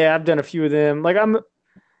 Yeah, I've done a few of them. Like I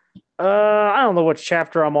don't know what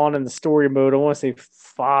chapter I'm on in the story mode. I want to say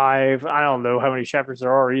 5. I don't know how many chapters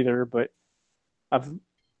there are either, but I've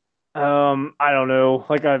I don't know.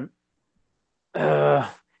 Like I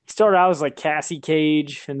started out as like Cassie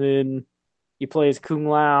Cage, and then you play as Kung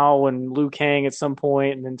Lao and Liu Kang at some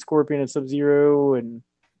point, and then Scorpion and Sub-Zero, and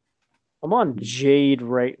I'm on Jade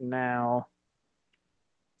right now.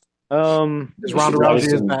 Is Ronda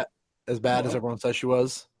Rousey as bad as everyone says she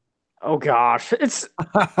was? Oh gosh, it's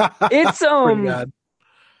Pretty bad.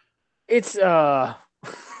 it's I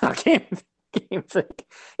can't think.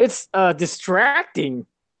 It's distracting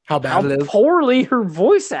How bad how it is. poorly her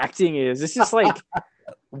voice acting is. It's just like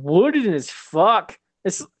wooden as fuck.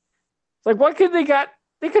 It's like what could they got?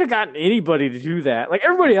 They could have gotten anybody to do that. Like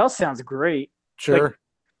everybody else sounds great. Sure. Like,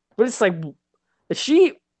 but it's like was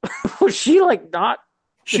she like not?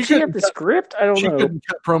 Did she have the script? I don't know. She couldn't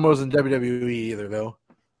cut promos in WWE either, though.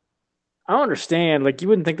 I don't understand. Like, you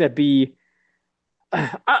wouldn't think that'd be.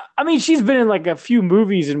 I mean, she's been in like a few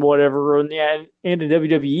movies and whatever, and in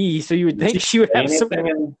WWE, so you would think she would have some.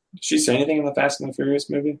 Did she say anything in the Fast and the Furious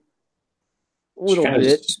movie? A little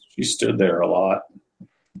bit. She stood there a lot.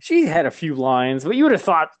 She had a few lines, but you would have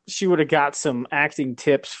thought she would have got some acting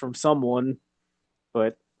tips from someone.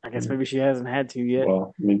 But I guess maybe she hasn't had to yet.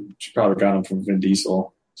 Well, I mean, she probably got them from Vin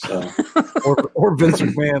Diesel. So. or Vince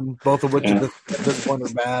McMahon, both of which at this point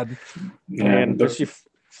are bad. And does she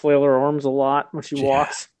flail her arms a lot when she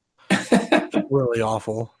walks? Really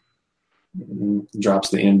awful. Drops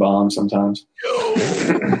the N-bomb sometimes.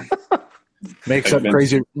 Makes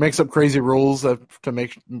up crazy rules to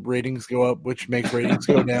make ratings go up, which makes ratings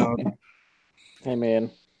go down. Hey man,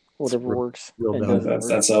 whatever works.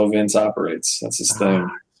 That's how Vince operates. That's his thing.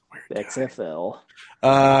 XFL.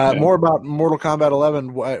 More about Mortal Kombat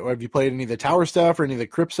 11. Have you played any of the tower stuff or any of the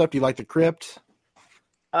crypt stuff? Do you like the crypt?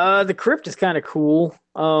 The crypt is kind of cool.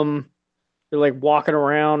 You're like walking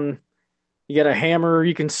around. You got a hammer.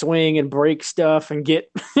 You can swing and break stuff and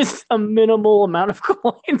get a minimal amount of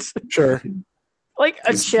coins. Sure. Like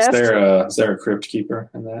a chest. Is there a crypt keeper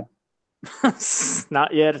in that?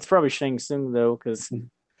 Not yet. It's probably Shang Tsung though, because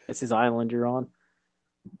it's his island you're on.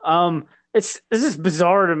 It's just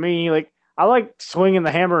bizarre to me. Like I like swinging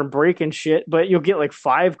the hammer and breaking shit, but you'll get like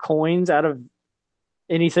 5 coins out of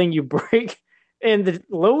anything you break. And the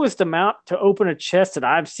lowest amount to open a chest that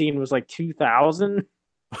I've seen was like 2,000.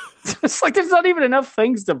 It's like there's not even enough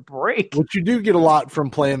things to break. Which you do get a lot from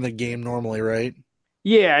playing the game normally, right?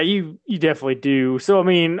 Yeah, you definitely do. So I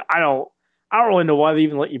mean, I don't really know why they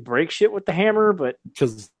even let you break shit with the hammer, but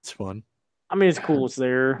because it's fun. I mean, it's cool. It's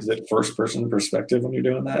there. Is it first person perspective when you're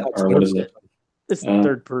doing that, or what is it? It's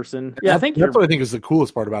third person. Yeah, I think that's what I think is the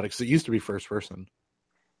coolest part about it, because it used to be first person.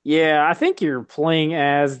 Yeah, I think you're playing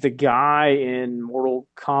as the guy in Mortal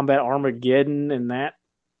Kombat Armageddon in that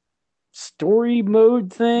story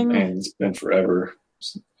mode thing. Man, it's been forever.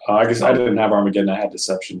 I guess I didn't have Armageddon. I had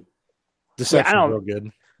Deception. Deception's real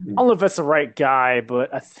good. I don't know if that's the right guy,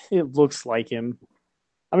 but it looks like him.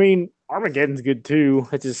 I mean, Armageddon's good too.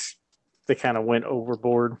 It just they kind of went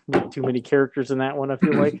overboard with too many characters in that one. I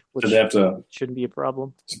feel like, which Did they have to? Shouldn't be a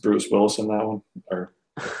problem. Is Bruce Willis in that one? Or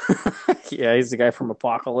yeah, he's the guy from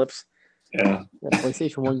Apocalypse. Yeah, that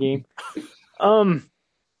PlayStation 1 game.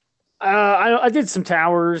 I did some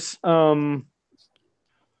towers. I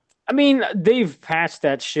mean, they've patched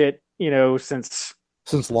that shit, since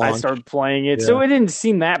launch. I started playing it. Yeah. So it didn't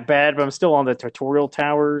seem that bad, but I'm still on the tutorial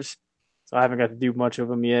towers, so I haven't got to do much of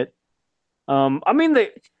them yet. I mean,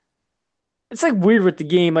 it's like weird with the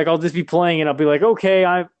game. Like I'll just be playing and I'll be like, okay,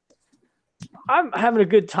 I'm having a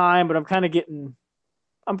good time, but I'm kind of getting.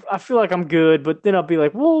 I feel like I'm good, but then I'll be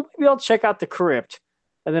like, well, maybe I'll check out the crypt.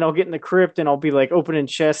 And then I'll get in the crypt and I'll be like opening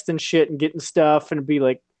chests and shit and getting stuff and be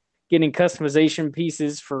like getting customization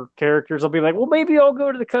pieces for characters. I'll be like, well, maybe I'll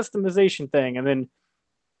go to the customization thing and then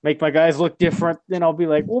make my guys look different. Then I'll be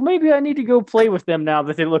like, well, maybe I need to go play with them now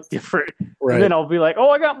that they look different. Right. And then I'll be like,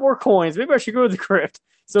 oh, I got more coins. Maybe I should go to the crypt.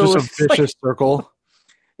 So just a vicious circle.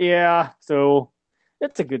 Yeah. So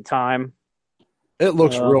it's a good time. It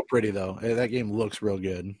looks real pretty though. That game looks real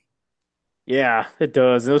good. Yeah, it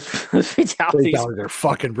does. Those fatalities are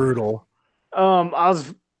fucking brutal. I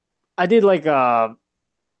did like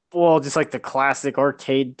just like the classic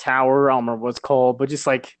arcade tower. I don't remember what it's called, but just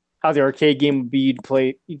like how the arcade game would be,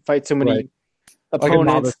 you'd fight so many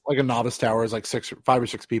opponents. Like a novice tower is like 5 or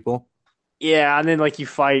 6 people. Yeah, and then like you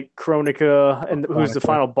fight Kronika, and who's the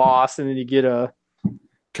final boss, and then you get a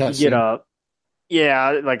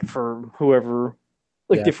Yeah, like for whoever,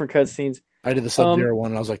 like different cutscenes. I did the Sub-Zero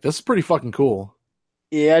one, and I was like, this is pretty fucking cool.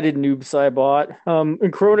 Yeah, I did Noob Saibot.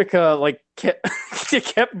 And Chronica like kept it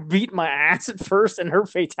kept beating my ass at first, and her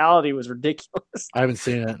fatality was ridiculous. I haven't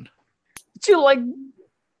seen it. She like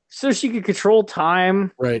so she could control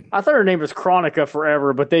time. Right. I thought her name was Chronica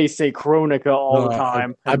forever, but they say Chronica all the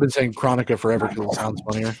time. I've been saying Chronica forever because it sounds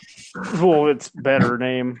funnier. Well, it's a better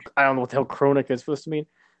name. I don't know what the hell Chronica is supposed to mean.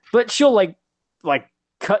 But she'll like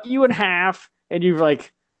cut you in half, and you're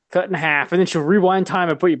like cut in half, and then she'll rewind time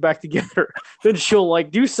and put you back together. Then she'll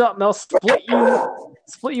like do something else,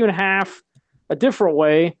 split you in half a different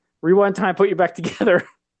way, rewind time, put you back together.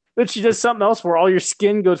 Then she does something else where all your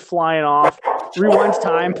skin goes flying off, rewinds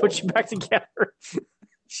time, puts you back together.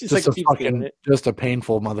 She's just like, a fucking, just a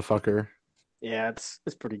painful motherfucker. Yeah, it's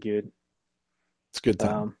pretty good. It's a good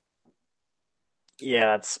time.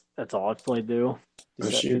 Yeah, that's all I've played.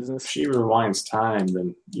 If she rewinds time,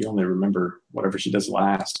 then you only remember whatever she does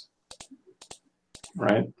last,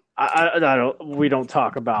 right? I don't. We don't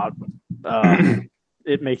talk about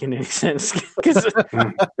it making any sense because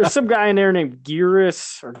there's some guy in there named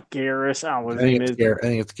Garrus or Garrus. I don't know what his name is. I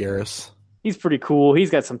think it's Garrus. He's pretty cool. He's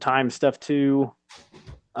got some time stuff too.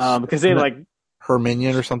 Because they like her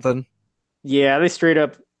minion or something. Yeah, they straight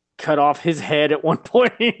up cut off his head at one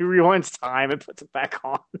point. He rewinds time and puts it back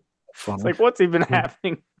on. Funny. It's like, what's even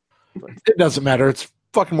happening? But, it doesn't matter. It's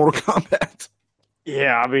fucking Mortal Kombat.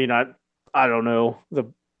 Yeah, I mean, I don't know. The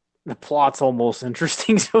plot's almost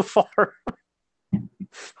interesting so far.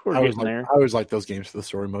 I always like those games for the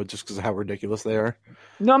story mode just because of how ridiculous they are.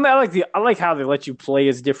 No, I mean, I like how they let you play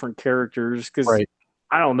as different characters because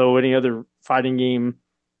I don't know any other fighting game,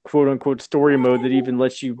 quote unquote, story mode that even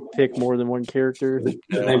lets you pick more than one character. Didn't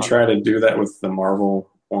they try to do that with the Marvel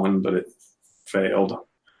one, but it failed?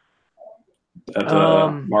 That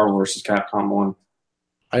Marvel vs. Capcom one.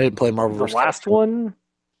 I didn't play Marvel vs. The last one?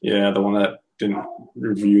 Yeah, the one that didn't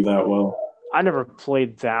review that well. I never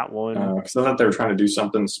played that one. Because I thought they were trying to do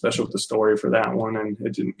something special with the story for that one, and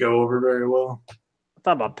it didn't go over very well. I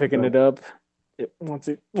thought about picking it up.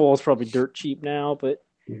 It's probably dirt cheap now, but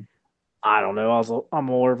I don't know. I'm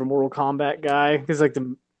more of a Mortal Kombat guy because I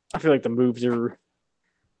feel like the moves are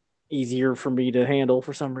easier for me to handle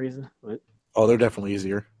for some reason. But they're definitely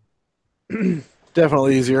easier.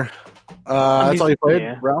 Definitely easier. That's all you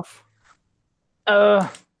played, Ralph?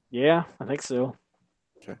 Yeah, I think so.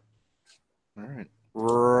 Okay. All right.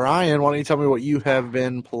 Ryan, why don't you tell me what you have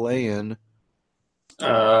been playing?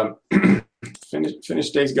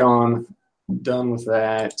 Finished Days Gone. Done with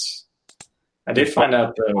that. I did find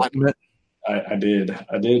out though. I did.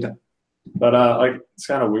 But it's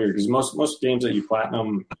kind of weird because most games that you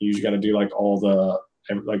platinum, you usually got to do like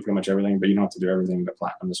pretty much everything, but you don't have to do everything to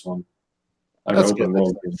platinum this one. That's open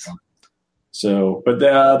world. So, but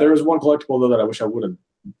there was one collectible though that I wish I would have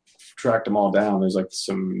tracked them all down. There's like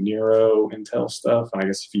some Nero Intel stuff, and I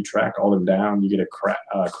guess if you track all them down, you get a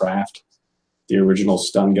craft the original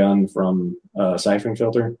stun gun from Siphon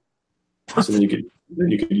Filter. So then you could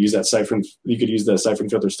use that Siphon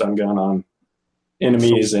Filter stun gun on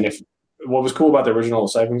enemies, and what was cool about the original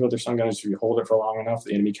Siphon Filter stun gun is if you hold it for long enough,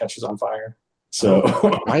 the enemy catches on fire. So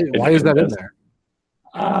why is that in there?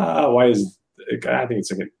 I think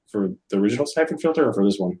it's like for the original Siphon Filter or for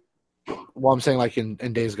this one. Well, I'm saying like in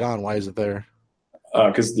Days Gone, why is it there?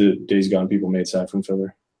 Because the Days Gone people made Siphon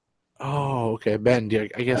Filter. Oh, okay. Ben,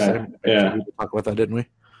 I guess we talked about that, didn't we?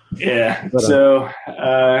 Yeah. But, so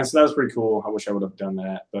that was pretty cool. I wish I would have done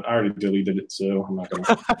that, but I already deleted it, so I'm not going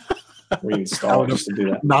to reinstall it just to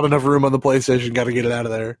do that. Not enough room on the PlayStation. Got to get it out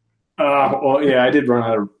of there. Well, yeah, I did run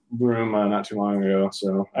out of room not too long ago,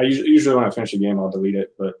 so I usually when I finish a game, I'll delete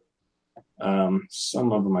it, but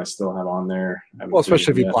some of them I still have on there. Well,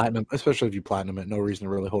 especially if you platinum it, no reason to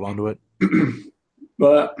really hold on to it.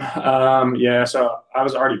 But yeah, so I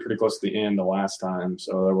was already pretty close to the end the last time,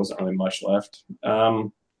 so there wasn't really much left.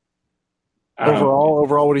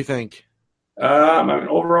 Overall, what do you think?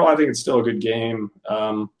 Overall, I think it's still a good game.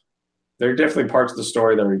 There are definitely parts of the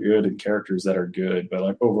story that are good and characters that are good, but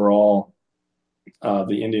like overall,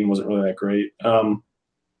 the ending wasn't really that great.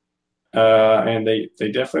 And they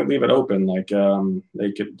definitely leave it open. Like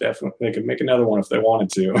they could make another one if they wanted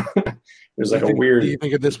to. There's like a weird. Do you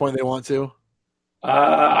think at this point they want to?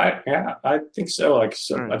 I think so. I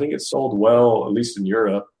think it sold well, at least in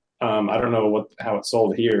Europe. I don't know how it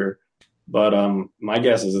sold here, but my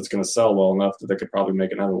guess is it's going to sell well enough that they could probably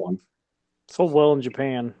make another one. Sold well in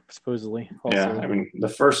Japan, supposedly. Also. Yeah, I mean the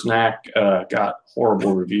first Knack got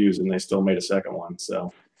horrible reviews, and they still made a second one.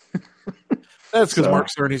 So that's because Mark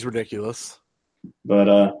Cerny's ridiculous.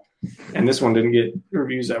 But And this one didn't get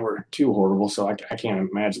reviews that were too horrible, so I can't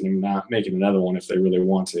imagine them not making another one if they really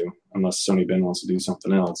want to, unless Sony Ben wants to do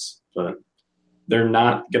something else. But they're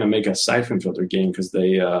not going to make a Siphon Filter game because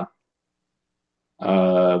they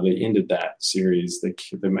ended that series. I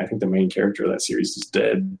think the main character of that series is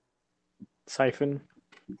dead. Siphon.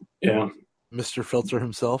 Yeah. Mr. Filter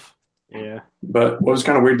himself. Yeah. But what was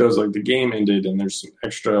kind of weird though is like the game ended and there's some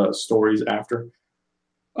extra stories after.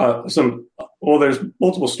 There's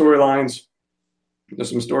multiple storylines. There's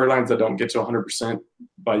some storylines that don't get to 100%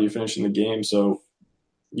 by you finishing the game, so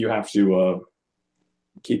you have to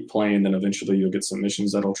keep playing. Then eventually you'll get some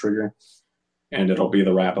missions that'll trigger, and it'll be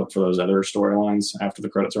the wrap up for those other storylines after the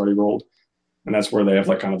credits already rolled. And that's where they have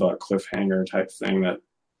like kind of a cliffhanger type thing that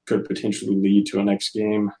could potentially lead to a next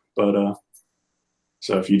game. But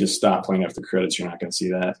so if you just stop playing after the credits, you're not going to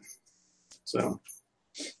see that. So.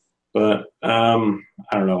 But I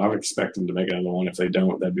don't know. I would expect them to make another one. If they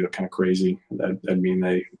don't, that'd be kind of crazy. That'd mean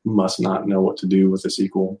they must not know what to do with the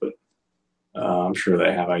sequel. But I'm sure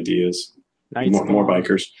they have ideas. More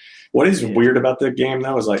bikers. What is weird about the game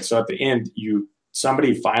though is like, so at the end,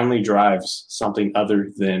 somebody finally drives something other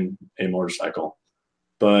than a motorcycle,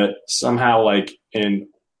 but somehow like in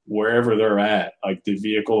wherever they're at, like the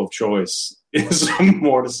vehicle of choice is a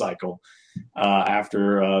motorcycle.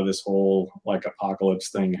 After this whole like apocalypse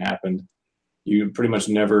thing happened, you pretty much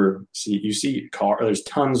never see there's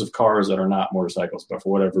tons of cars that are not motorcycles, but for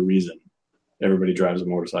whatever reason, everybody drives a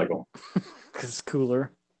motorcycle. Because it's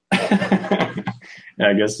cooler. Yeah,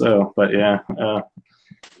 I guess so. But yeah.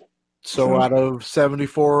 So out of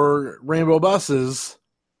 74 rainbow buses,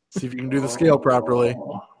 see if you can do the scale properly.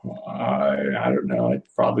 I don't know. I'd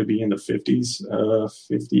probably be in the 50s,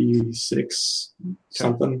 56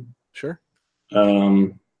 something. Sure.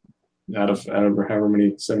 Out of however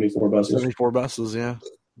many, 74 buses. 74 buses, yeah.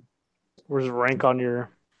 Where's the rank on your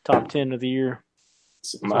top 10 of the year?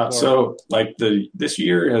 So like this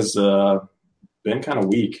year has been kind of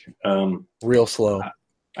weak. Real slow.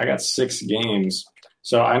 I got 6 games,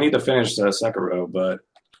 so I need to finish Sekiro, but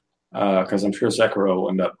because I'm sure Sekiro will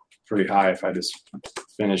end up pretty high if I just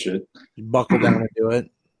finish it. You buckle down and do it.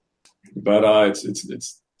 But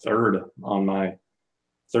it's third on my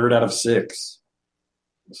third out of 6.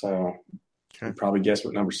 So you can probably guess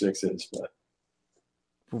what number 6 is, but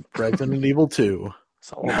Resident Evil 2.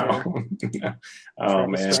 No. Oh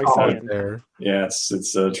man, there. Yeah,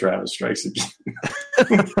 it's Travis Strikes Again.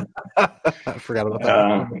 I forgot about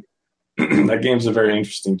that. That game's a very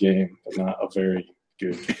interesting game, but not a very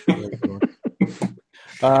good game.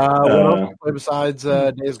 What else do you play besides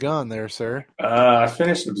Days Gone there, sir? I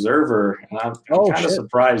finished Observer, and I'm kind of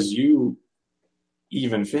surprised you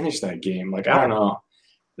even finished that game. Like, I don't know.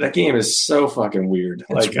 That game is so fucking weird.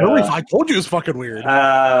 It's like, really, I told you it's fucking weird.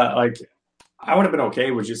 Like, I would have been okay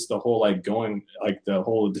with just the whole, like, going, like, the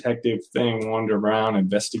whole detective thing, wander around,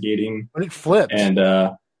 investigating. But it flips. And,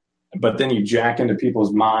 but then you jack into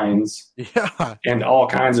people's minds. Yeah. And all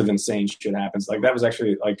kinds of insane shit happens. Like, that was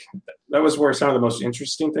actually, like, that was where some of the most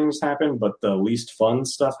interesting things happened, but the least fun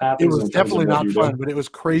stuff happens. It was definitely not fun, but it was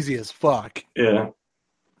crazy as fuck. Yeah.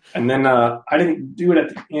 And then I didn't do it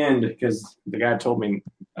at the end because the guy told me.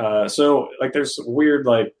 So, like, there's weird,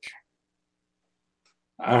 like,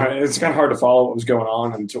 it's kind of hard to follow what was going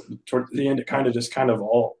on. And toward the end, it kind of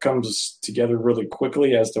all comes together really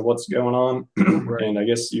quickly as to what's going on. Right. And I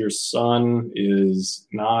guess your son is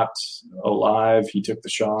not alive. He took the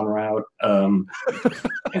Sean route. And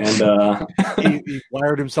he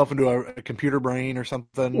wired himself into a computer brain or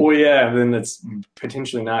something. Well, yeah, and then it's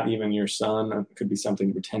potentially not even your son. It could be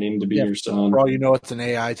something pretending to be your son. For all you know, it's an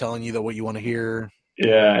AI telling you that what you want to hear.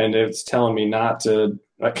 Yeah, and it's telling me not to,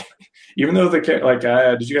 like, even though did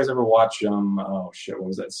you guys ever watch what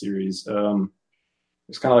was that series?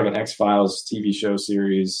 It's kind of like an X-Files TV show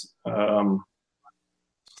series.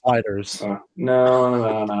 Sliders.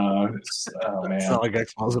 No. Oh man, it's not like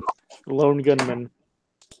X-Files at all. Lone Gunman.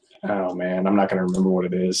 Oh man, I'm not gonna remember what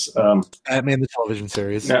it is. I mean, the television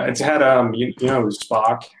series. No, it's had you know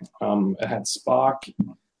Spock. It had Spock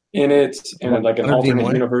in it, and like an Leonard alternate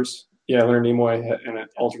Nimoy. universe. Yeah, Leonard Nimoy in an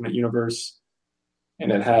alternate universe.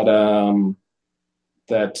 And it had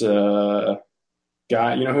that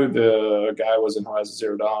guy, you know who the guy was in Horizon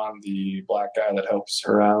Zero Dawn, the black guy that helps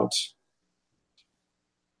her out?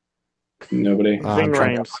 Nobody? I'm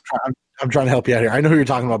trying to help you out here. I know who you're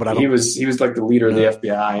talking about, but I don't. He was like the leader of the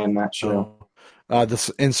FBI in that show. This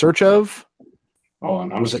In Search of?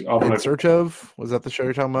 Hold on, In Search of? Was that the show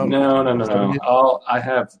you're talking about? No. I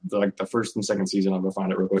have the first and second season. I'll go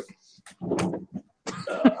find it real quick.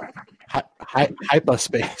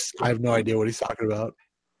 Hyperspace. I have no idea what he's talking about.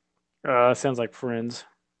 Sounds like Friends.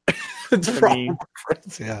 It's I probably mean-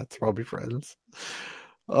 Friends. Yeah, it's probably Friends.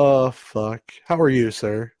 Oh fuck! How are you,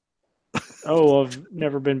 sir? Oh, I've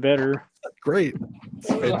never been better. Great. It's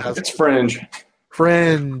fantastic. It's Fringe.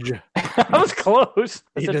 Fringe. I was close.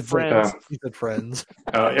 I He said did say- friends. He said Friends.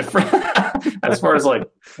 If as far as like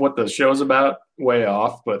what the show's about, way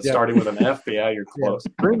off. But Yeah. starting with an F, yeah, you're Yeah. close.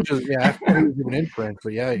 Fringe is I forgot he was even in Fringe,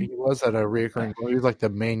 but yeah, he was at a reoccurring. He was like the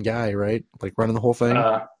main guy, right? Like running the whole thing.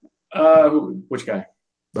 Which guy?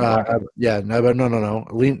 Yeah, no, but no.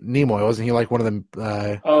 Nimoy, wasn't he like one of them?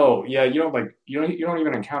 Oh yeah, you don't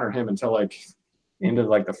even encounter him until like into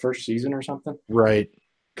like the first season or something, Right.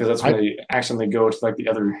 because that's when they accidentally go to like the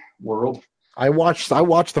other world. I watched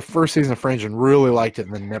the first season of Fringe and really liked it,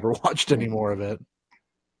 and then never watched any more of it.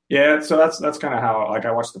 Yeah, so that's kind of how like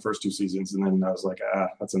I watched the first 2 seasons and then I was like,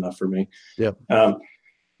 that's enough for me. Yep.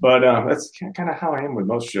 But that's kind of how I am with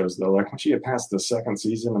most shows, though. Like once you get past the second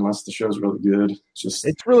season, unless the show's really good,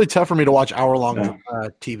 It's really tough for me to watch hour-long Yeah.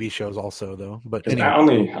 TV shows, also though. But I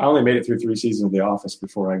anyway. only made it through 3 seasons of The Office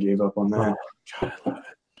before I gave up on that. Oh,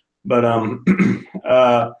 But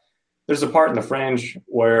there's a part in the Fringe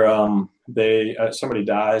where somebody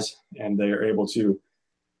dies and they're able to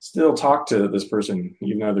still talk to this person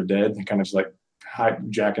even though they're dead. They kind of just like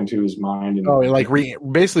hijack into his mind and like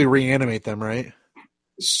basically reanimate them, right?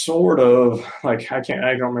 sort of like I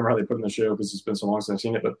don't remember how they put it in the show because it's been so long since I've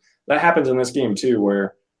seen it, but that happens in this game too,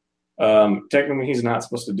 where technically he's not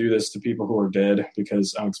supposed to do this to people who are dead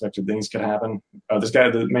because unexpected things could happen. This guy,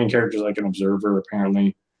 the main character, is like an observer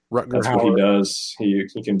apparently. Rutger That's Hauer. what he does.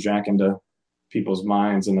 He can jack into people's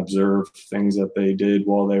minds and observe things that they did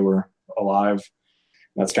while they were alive.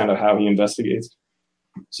 That's kind of how he investigates.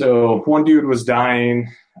 So one dude was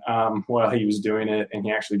dying while he was doing it, and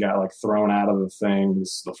he actually got like thrown out of the thing.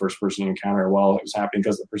 This is the first person he encountered while it was happening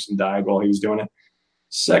because the person died while he was doing it.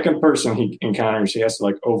 Second person he encounters, he has to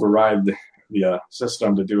like override the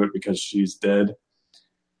system to do it because she's dead.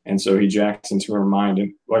 And so he jacks into her mind.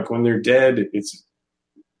 And like when they're dead, it's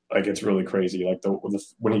really crazy. Like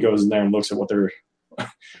when he goes in there and looks at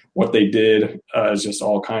what they did is just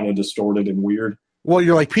all kind of distorted and weird. Well,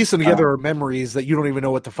 you're like piecing together memories that you don't even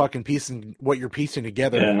know what you're piecing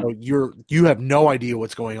together. Yeah. So you have no idea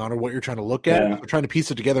what's going on or what you're trying to look at. Yeah. So trying to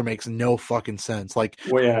piece it together makes no fucking sense. Like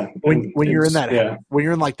Well, yeah. when you're in that yeah. when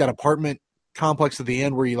you're in like that apartment complex at the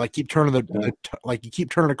end where you like keep turning you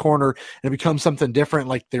keep turning a corner and it becomes something different,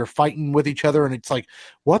 like they're fighting with each other and it's like,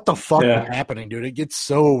 what the fuck is happening, dude? It gets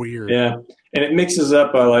so weird. Yeah, and it mixes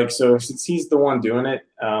up so since he's the one doing it,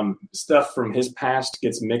 stuff from his past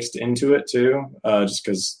gets mixed into it too, just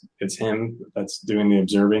because it's him that's doing the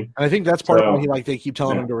observing. And I think that's part of why they keep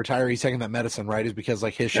telling him to retire. He's taking that medicine, right? Is because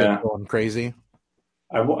like his shit's going crazy.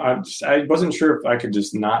 I wasn't sure if I could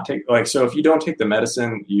just not take so if you don't take the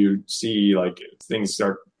medicine, you see like things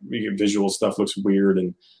visual stuff looks weird,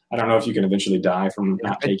 and I don't know if you can eventually die from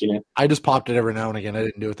not taking it. I just popped it every now and again. I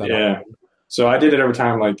didn't do it that often. So I did it every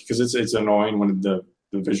time, like because it's annoying when the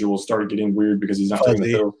visuals started getting weird because he's not taking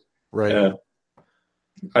the pill. Right.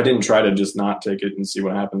 I didn't try to just not take it and see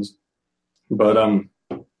what happens, but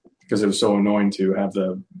because it was so annoying to have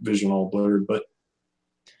the vision all blurred. But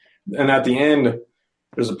and at the end,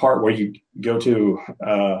 there's a part where you go to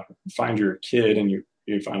find your kid and you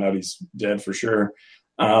find out he's dead for sure.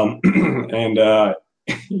 And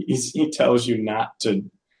he tells you not to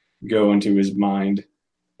go into his mind.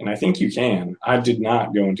 And I think you can. I did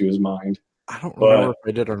not go into his mind. I don't remember if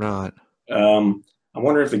I did or not. I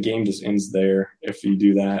wonder if the game just ends there if you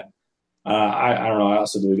do that. I don't know. I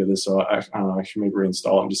also deleted this, so I don't know. I should maybe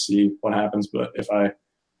reinstall it and just see what happens. But if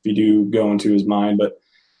you do go into his mind, but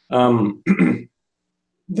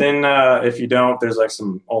then if you don't, there's like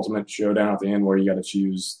some ultimate showdown at the end where you got to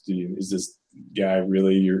choose: is this guy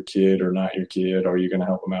really your kid or not your kid? Or are you going to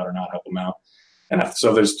help him out or not help him out? And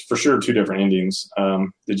so there's for sure 2 different endings.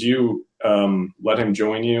 Did you let him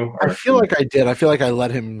join you? I feel like I did. I feel like I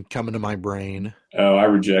let him come into my brain. Oh, I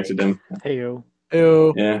rejected him. Heyo.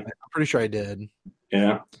 Ew. Yeah. I'm pretty sure I did.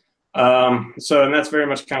 Yeah. So, and that's very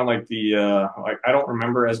much kind of like I don't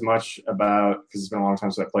remember as much about, because it's been a long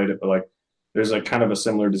time since I played it, but like there's like kind of a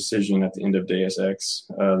similar decision at the end of Deus Ex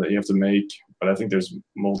that you have to make, but I think there's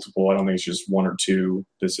multiple. I don't think it's just 1 or 2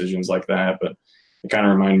 decisions like that, but it kind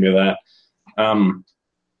of reminded me of that.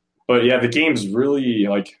 But yeah, the game's really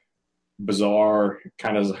like bizarre,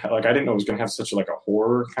 kind of like I didn't know it was going to have such like a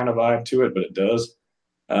horror kind of vibe to it, but it does.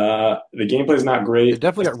 The gameplay is not great. It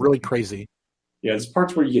definitely got really crazy. Yeah, there's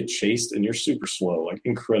parts where you get chased and you're super slow, like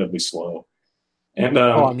incredibly slow. And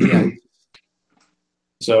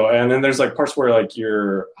so, and then there's like parts where like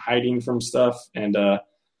you're hiding from stuff. And I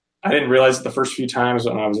didn't realize the first few times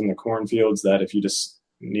when I was in the cornfields that if you just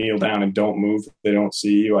kneel down and don't move, they don't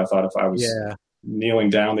see you. I thought if I was kneeling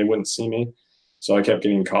down, they wouldn't see me. So I kept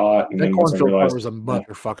getting caught. And that then once I cornfield part realized, was a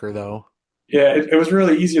motherfucker, though. Yeah, it was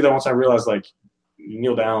really easy though. Once I realized, like, you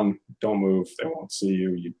kneel down, don't move, they won't see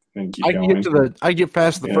you. You then keep going. I get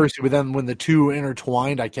past the first two, but then when the two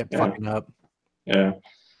intertwined, I kept fucking up. Yeah,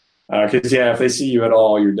 because if they see you at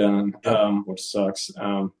all, you're done, which sucks.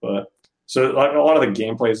 But so like a lot of the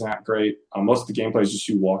gameplay is not great. Most of the gameplay is just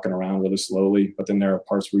you walking around really slowly, but then there are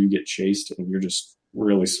parts where you get chased and you're just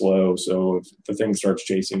really slow. So if the thing starts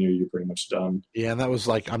chasing you, you're pretty much done. Yeah, and that was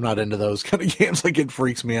like, I'm not into those kind of games. Like, it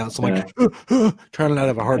freaks me out. So I'm like, trying to not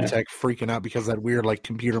have a heart attack, freaking out because that weird like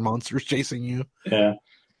computer monster's chasing you. Yeah.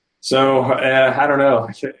 So I don't know.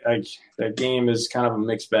 That game is kind of a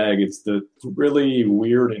mixed bag. It's the really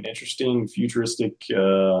weird and interesting futuristic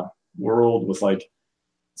world with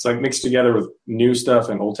it's like mixed together with new stuff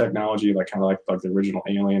and old technology, like kind of like the original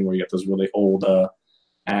Alien, where you got those really old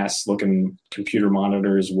ass looking computer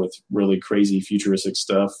monitors with really crazy futuristic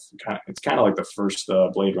stuff. It's kind of like the first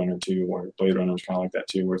Blade Runner 2, where Blade Runner was kind of like that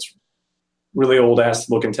too, where it's really old ass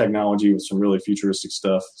looking technology with some really futuristic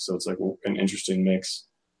stuff. So it's like an interesting mix.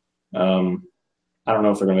 I don't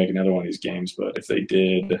know if they're going to make another one of these games, but if they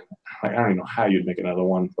did, I don't even know how you'd make another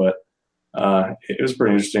one, but it was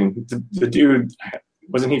pretty interesting. The dude,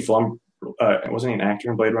 wasn't he an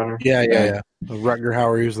actor in Blade Runner? Yeah. Rutger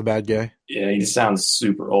Hauer, he was the bad guy. Yeah, he sounds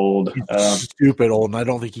super old. He's stupid old, and I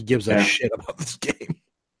don't think he gives a shit about this game.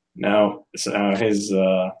 No, his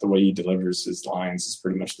the way he delivers his lines is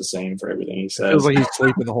pretty much the same for everything he says. It feels like he's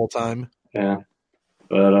sleeping the whole time. Yeah,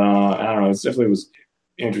 but I don't know. It definitely was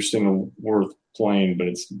interesting and worth playing, but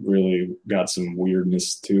it's really got some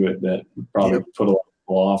weirdness to it that probably put a lot of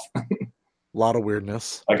people off. A lot of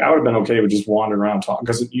weirdness. Like, I would have been okay with just wandering around talking,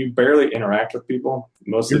 because you barely interact with people.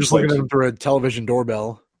 You're just looking at them through a television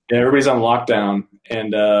doorbell. Yeah, everybody's on lockdown,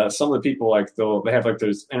 and some of the people, like, they have like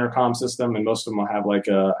this intercom system, and most of them will have like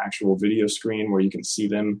a actual video screen where you can see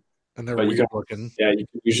them. And they're weird looking. Yeah, you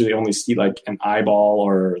can usually only see like an eyeball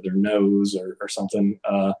or their nose or something.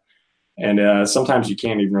 And sometimes you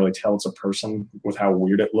can't even really tell it's a person with how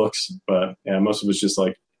weird it looks. But yeah, most of it's just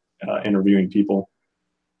like interviewing people.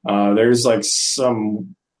 There's like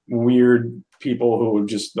some weird people who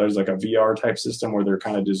there's like a VR type system where they're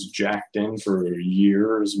kind of just jacked in for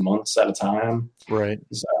years, months at a time. Right.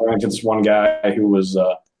 So I ran into this one guy who was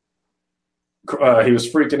he was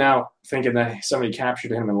freaking out, thinking that somebody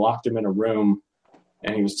captured him and locked him in a room.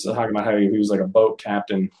 And he was talking about how he was like a boat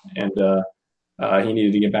captain, and he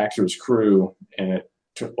needed to get back to his crew. And it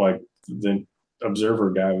took like the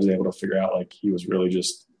observer guy was able to figure out like he was really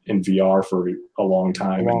just in VR for a long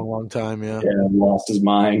time. Long time, yeah. Yeah, lost his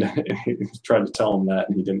mind. He tried to tell him that,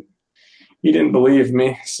 and he didn't believe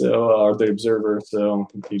me. So, or the observer. So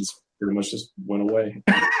he just pretty much just went away.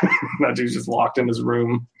 That dude's just locked in his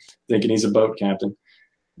room, thinking he's a boat captain.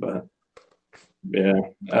 But yeah,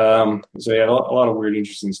 so yeah, a lot of weird,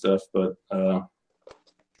 interesting stuff. But I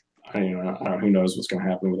don't know. Who knows what's going to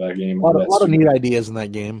happen with that game? A lot of neat ideas in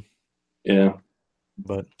that game. Yeah,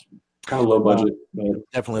 but kind of low budget.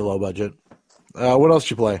 But definitely low budget. What else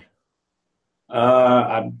did you play?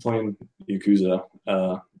 I'm playing Yakuza.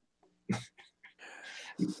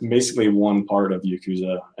 Basically one part of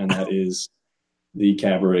Yakuza, and that is the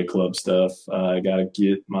Cabaret Club stuff. I got to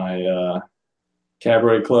get my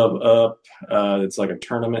Cabaret Club up. It's like a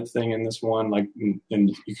tournament thing in this one. Like in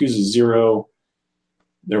Yakuza 0,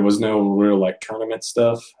 there was no real like tournament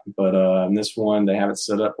stuff, but in this one they have it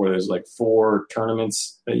set up where there's like 4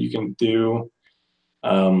 tournaments that you can do.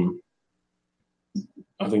 I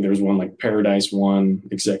think there's one like Paradise 1,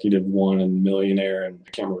 Executive 1, and Millionaire, and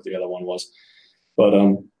I can't remember what the other one was. But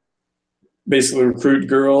basically recruit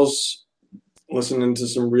girls, listening to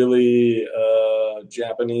some really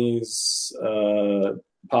Japanese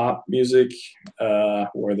pop music,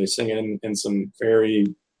 where they sing in some very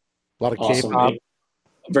a lot of awesome, K-pop.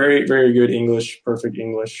 Very, very good English, perfect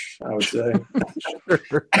English, I would say.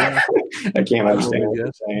 I can't understand what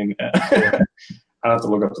they're saying. I have to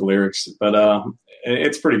look up the lyrics, but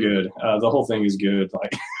it's pretty good. The whole thing is good.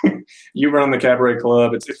 Like, you run the Cabaret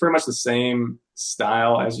Club. It's pretty much the same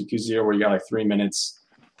style as Yakuza, where you got like 3 minutes.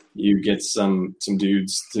 You get some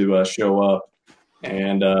dudes to show up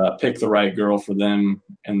and pick the right girl for them,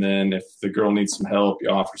 and then if the girl needs some help, you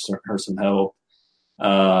offer her some help.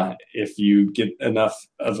 If you get enough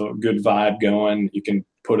of a good vibe going, you can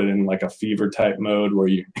put it in like a fever type mode where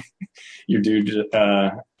your dude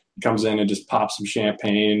comes in and just pops some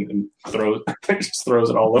champagne and throws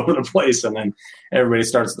it all over the place, and then everybody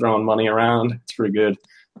starts throwing money around. It's pretty good.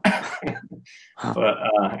 But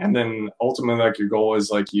and then ultimately, like your goal is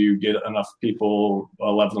like you get enough people,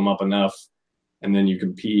 level them up enough, and then you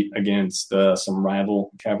compete against some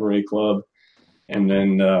rival cabaret club, and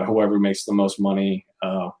then whoever makes the most money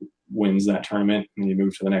wins that tournament, and you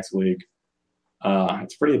move to the next league.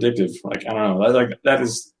 It's pretty addictive. Like I don't know, that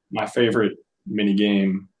is my favorite mini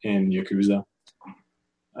game in Yakuza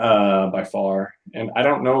by far. And I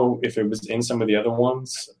don't know if it was in some of the other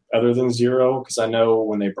ones other than Zero, because I know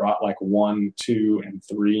when they brought like 1, 2, and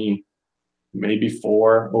 3, maybe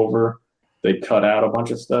 4 over, they cut out a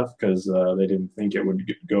bunch of stuff because they didn't think it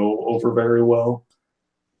would go over very well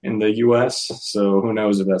in the US. So who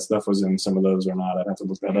knows if that stuff was in some of those or not. I'd have to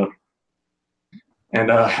look that up. And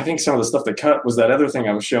I think some of the stuff they cut was that other thing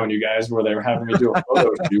I was showing you guys where they were having me do a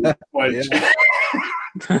photo shoot. Which,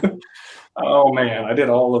 oh, man, I did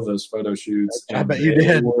all of those photo shoots. I bet you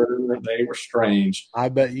did. They were strange. I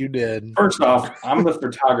bet you did. First off, I'm the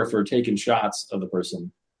photographer taking shots of the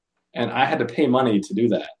person, and I had to pay money to do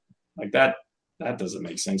that. Like that doesn't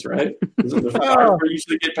make sense, right? Doesn't the photographer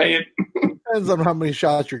usually get paid? Depends on how many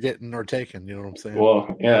shots you're getting or taking. You know what I'm saying?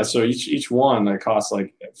 Well, yeah. So each one that costs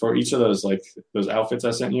like for each of those like those outfits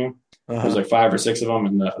I sent you, there's like 5 or 6 of them,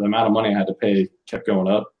 and the amount of money I had to pay kept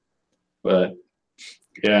going up. But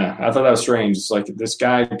yeah, I thought that was strange. It's like this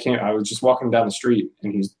guy I was just walking down the street,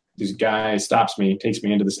 and this guy stops me, takes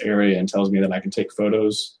me into this area, and tells me that I can take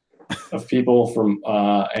photos of people from,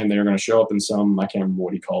 and they're going to show up in some, I can't remember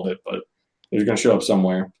what he called it, but they're going to show up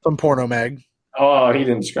somewhere. Some porno mag. Oh, he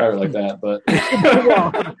didn't describe it like that, but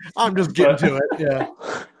well, I'm just getting to it. Yeah.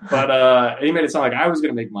 But he made it sound like I was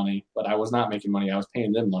going to make money, but I was not making money. I was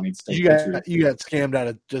paying them money to take pictures. You got scammed out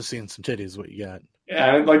of just seeing some titties. What you got?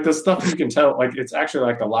 Yeah, and like the stuff you can tell, like it's actually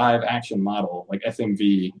like a live action model, like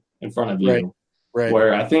FMV in front of you, right?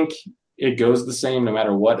 Where I think it goes the same no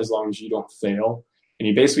matter what, as long as you don't fail. And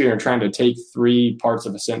you basically are trying to take 3 parts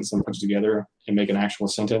of a sentence and put it together and make an actual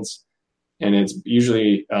sentence. And it's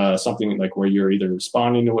usually something like where you're either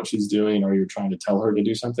responding to what she's doing or you're trying to tell her to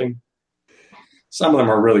do something. Some of them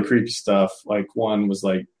are really creepy stuff. Like one was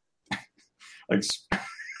like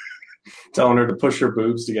telling her to push her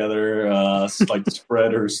boobs together, like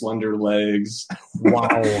spread her slender legs.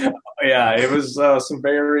 Wow. Yeah, it was some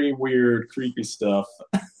very weird, creepy stuff.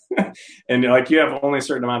 And like you have only a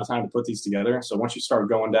certain amount of time to put these together. So once you start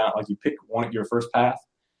going down, like you pick your first path,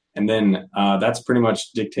 and then that's pretty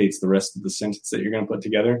much dictates the rest of the sentence that you're going to put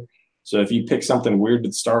together. So if you pick something weird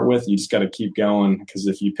to start with, you just got to keep going, because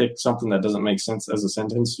if you pick something that doesn't make sense as a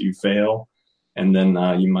sentence, you fail, and then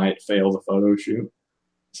you might fail the photo shoot.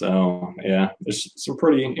 So yeah, there's some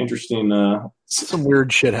pretty interesting, some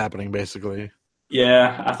weird shit happening, basically.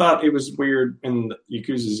 Yeah, I thought it was weird in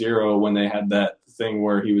Yakuza 0 when they had that thing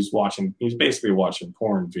where he was basically watching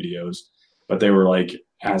porn videos, but they were like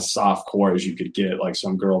as soft core as you could get, like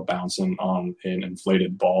some girl bouncing on an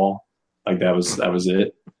inflated ball. Like that was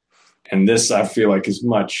it. And this, I feel like, is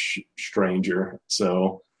much stranger.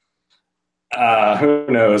 So who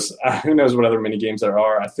knows? Who knows what other mini games there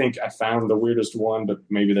are? I think I found the weirdest one, but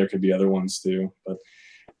maybe there could be other ones too. But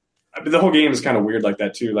the whole game is kind of weird like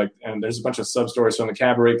that too. Like, and there's a bunch of sub stories. So in the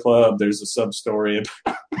Cabaret Club, there's a sub story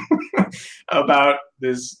about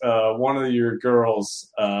this one of your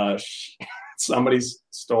girls. Somebody was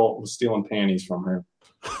stealing panties from her,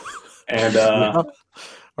 and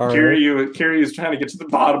Kiryu is trying to get to the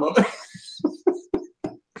bottom of it.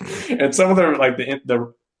 And some of them, like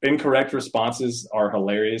the incorrect responses, are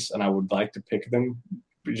hilarious, and I would like to pick them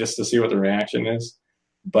just to see what the reaction is.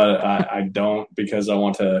 But I don't, because I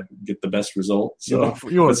want to get the best result. So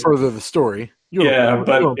you want to further the story.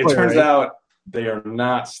 But it turns out they are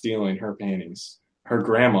not stealing her panties. Her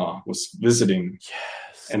grandma was visiting,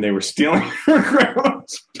 and they were stealing her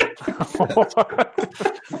grandma's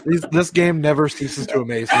This game never ceases to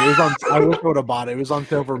amaze me. I wish I would have bought it. It was on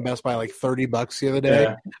sale for Best Buy like $30 the other day,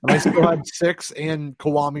 and I still had 6 and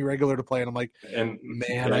Kiwami regular to play. And I'm like,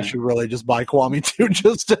 I should really just buy Kiwami 2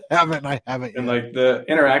 just to have it. And I haven't. And like the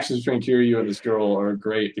interactions between Kiryu and this girl are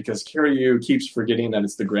great, because Kiryu keeps forgetting that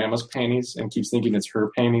it's the grandma's panties and keeps thinking it's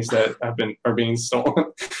her panties that are being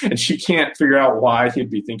stolen, and she can't figure out why he'd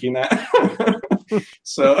be thinking that.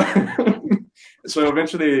 So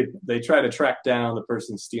eventually they try to track down the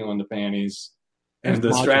person stealing the panties, and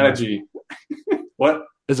the strategy. What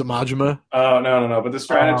is it, Majima? Oh no! But the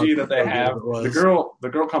strategy that they have, the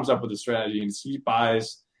girl comes up with a strategy, and she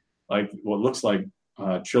buys like what looks like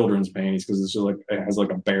children's panties, because it's just like it has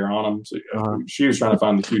like a bear on them. So she was trying to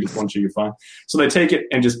find the cutest one she could find. So they take it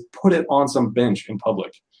and just put it on some bench in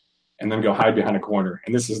public, and then go hide behind a corner.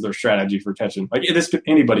 And this is their strategy for catching. Like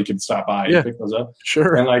anybody could stop by and pick those up.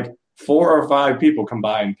 Sure. And like 4 or 5 people come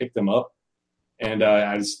by and pick them up. And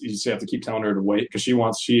you just have to keep telling her to wait because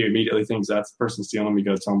she immediately thinks that's the person stealing them. You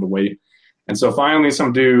got to tell them to wait. And so finally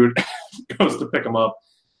some dude goes to pick them up.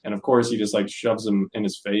 And of course he just like shoves them in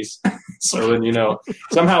his face. So then,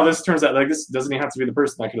 somehow this turns out like this doesn't even have to be the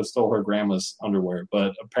person that could have stole her grandma's underwear.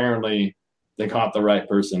 But apparently they caught the right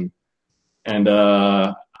person. And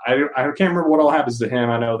I can't remember what all happens to him.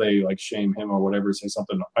 I know they like shame him or whatever, say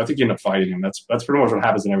something. I think you end up fighting him. That's pretty much what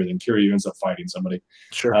happens in everything. Kiryu ends up fighting somebody.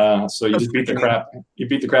 Sure. So you just beat the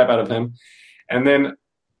crap out of him. And then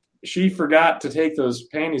she forgot to take those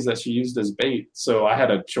panties that she used as bait. So I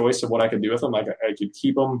had a choice of what I could do with them. Like I could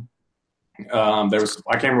keep them. I can't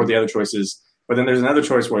remember what the other choice is, but then there's another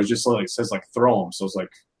choice where it just like says like throw them. So it's like,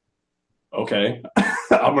 okay,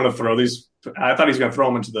 I'm going to throw these. I thought he's going to throw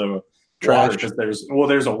them into the trash because there's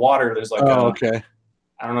a water. There's like okay.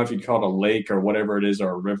 I don't know if you'd call it a lake or whatever it is,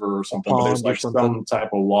 or a river or something. But there's like some type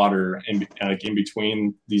of water in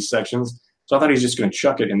between these sections. So I thought he was just going to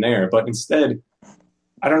chuck it in there, but instead,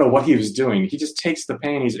 I don't know what he was doing. He just takes the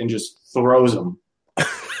panties and just throws them,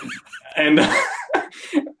 and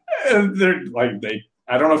they're like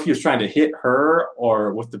I don't know if he was trying to hit her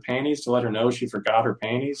or with the panties to let her know she forgot her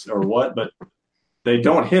panties or what, but they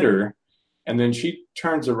don't hit her. And then she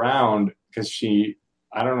turns around because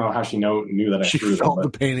I don't know how she knew that I threw them. She felt the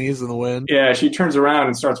panties in the wind. Yeah, she turns around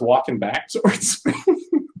and starts walking back towards me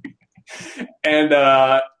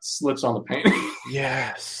and slips on the panties.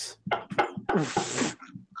 Yes.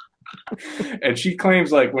 And she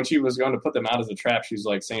claims like when she was going to put them out as a trap, she's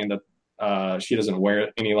like saying that she doesn't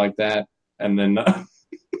wear any like that. And then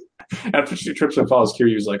after she trips and falls,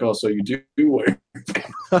 Kiryu's like, "Oh, so you do wear?"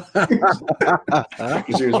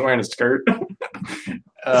 Because she was wearing a skirt.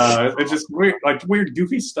 It's just weird,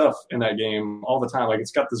 goofy stuff in that game all the time. Like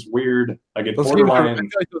it's got this weird, like it's borderline. I feel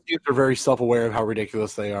like those games are very self-aware of how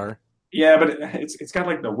ridiculous they are. Yeah, but it's got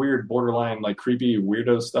like the weird, borderline, like creepy,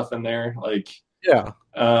 weirdo stuff in there. Like yeah,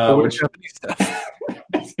 which stuff.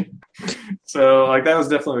 So like that was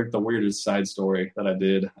definitely like the weirdest side story that I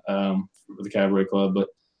did for the Cabaret Club, but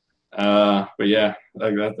yeah,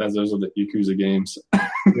 like those are the Yakuza games.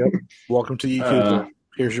 Yep. Welcome to Yakuza.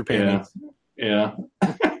 Here's your panties. Yeah.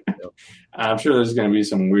 I'm sure there's going to be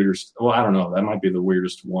some weirder. Well, I don't know. That might be the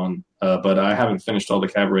weirdest one, but I haven't finished all the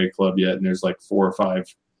Cabaret Club yet, and there's like 4 or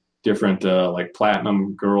 5 different like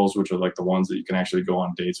platinum girls, which are like the ones that you can actually go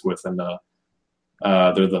on dates with, and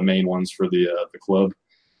they're the main ones for the club.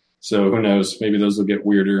 So who knows? Maybe those will get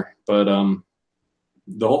weirder. But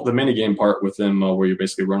the mini game part with them, where you're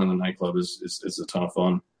basically running the nightclub, is a ton of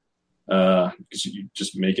fun. Because you're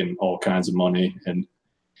just making all kinds of money, and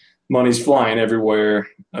money's flying everywhere.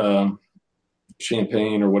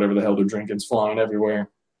 Champagne or whatever the hell they're drinking is flying everywhere.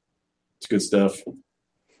 It's good stuff.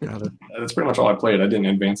 Got it. That's pretty much all I played. I didn't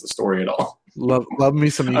advance the story at all. Love me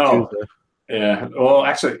some Yakuza. Oh. Yeah. Well,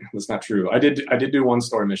 actually, that's not true. I did do one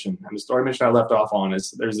story mission, and the story mission I left off on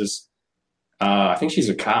is there's this. I think she's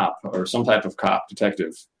a cop or some type of cop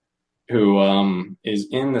detective who is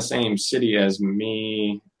in the same city as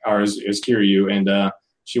me or as Kiryu, and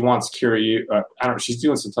she wants Kiryu. I don't know. She's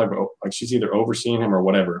doing some type of like she's either overseeing him or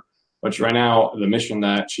whatever. But right now, the mission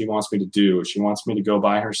that she wants me to do, she wants me to go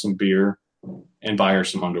buy her some beer and buy her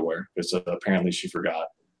some underwear because apparently she forgot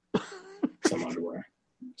some underwear.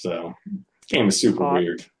 So. Game is super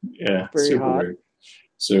weird. Yeah, very super hot. weird.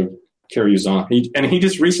 So Kiryu's on. He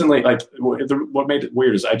just recently, like, what made it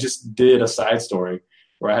weird is I just did a side story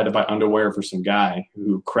where I had to buy underwear for some guy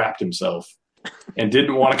who crapped himself and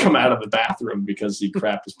didn't want to come out of the bathroom because he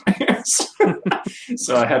crapped his pants.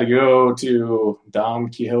 So I had to go to Don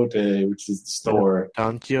Quixote, which is the store,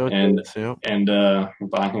 Don Quixote, and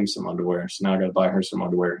buy him some underwear. So now I got to buy her some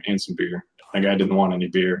underwear and some beer. That guy didn't want any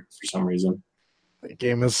beer for some reason. The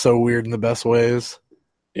game is so weird in the best ways.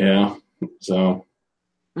 Yeah. So,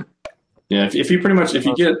 yeah, if you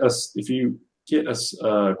get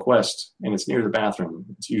a quest and it's near the bathroom,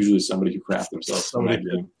 it's usually somebody who crapped themselves.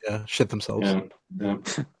 Shit themselves. Yeah.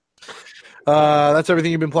 That's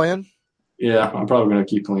everything you've been playing? Yeah, I'm probably gonna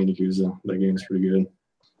keep playing Yakuza. That game's pretty good.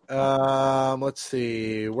 Let's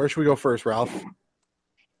see. Where should we go first, Ralph?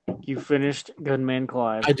 You finished Gunman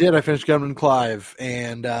Clive. I did. I finished Gunman Clive,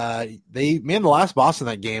 and the last boss in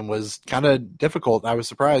that game was kind of difficult. I was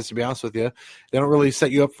surprised, to be honest with you. They don't really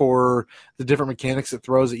set you up for the different mechanics it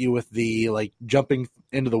throws at you with the like jumping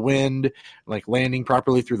into the wind, like landing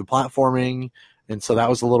properly through the platforming, and so that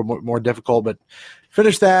was a little more difficult. But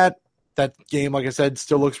finished that. That game, like I said,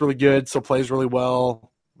 still looks really good. Still plays really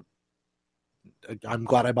well. I'm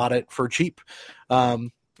glad I bought it for cheap. I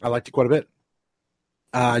liked it quite a bit.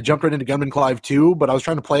 I jumped right into Gunman Clive 2, but I was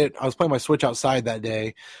trying to play it. I was playing my Switch outside that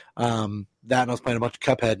day. That and I was playing a bunch of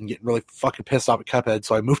Cuphead and getting really fucking pissed off at Cuphead,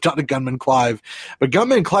 so I moved on to Gunman Clive. But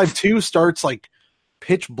Gunman Clive 2 starts like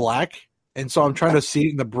pitch black, and so I'm trying to see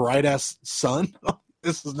it in the bright ass sun.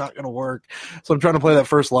 This is not going to work. So I'm trying to play that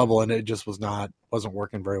first level, and it just wasn't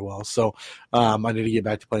working very well. So I need to get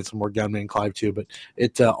back to playing some more Gunman Clive 2, but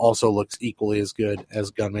it also looks equally as good as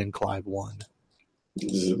Gunman Clive 1.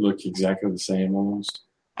 Does it look exactly the same almost?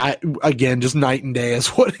 Again, just night and day is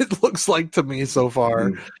what it looks like to me so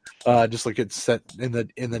far. Just like it's set in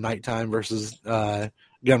the nighttime versus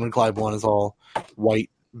Gunman Clive 1 is all white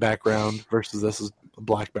background versus this is a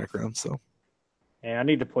black background. So Yeah, I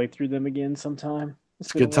need to play through them again sometime.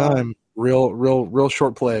 it's a good time. Real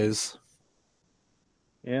short plays.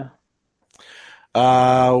 Yeah.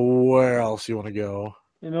 Where else you want to go?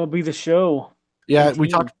 MLB The Show. Yeah, 18. we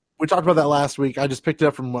talked about that last week. I just picked it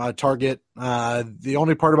up from Target. The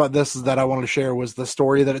only part about this is that I wanted to share was the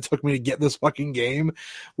story that it took me to get this fucking game,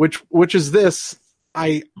 which is this.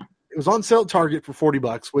 It was on sale at Target for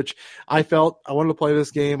 $40, which I felt I wanted to play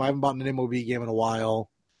this game. I haven't bought an MLB game in a while.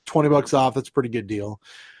 $20 off, that's a pretty good deal.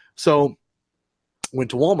 So went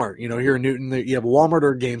to Walmart. Here in Newton, you have a Walmart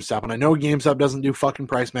or a GameStop, and I know GameStop doesn't do fucking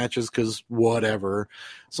price matches because whatever.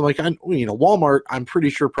 So Walmart, I'm pretty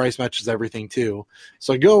sure price matches everything too.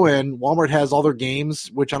 So I go in, Walmart has all their games,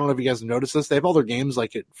 which I don't know if you guys have noticed this. They have all their games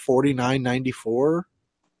like at $49.94.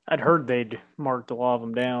 I'd heard they'd marked a lot of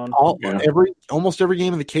them down. Almost every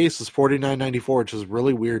game in the case is $49.94, which is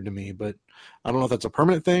really weird to me, but I don't know if that's a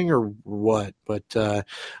permanent thing or what. But so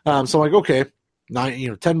I'm like, okay,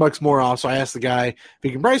 $10 more off. So I asked the guy if he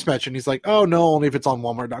can price match, and he's like, oh no, only if it's on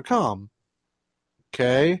Walmart.com.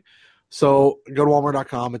 Okay, so go to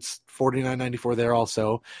Walmart.com. It's $49.94 there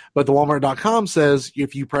also, but the Walmart.com says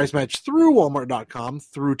if you price match through Walmart.com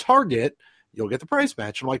through Target, you'll get the price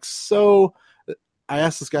match. I'm like, so. I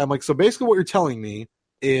asked this guy, I'm like, so basically what you're telling me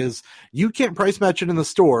is you can't price match it in the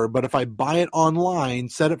store, but if I buy it online,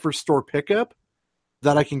 set it for store pickup,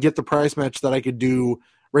 that I can get the price match that I could do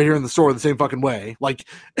right here in the store the same fucking way. Like,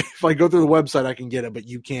 if I go through the website, I can get it, but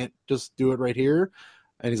you can't just do it right here.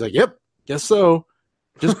 And he's like, yep, guess so.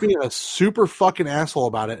 Just being a super fucking asshole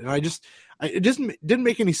about it. And it just didn't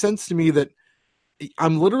make any sense to me that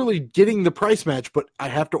I'm literally getting the price match, but I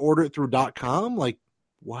have to order it through .com. Like,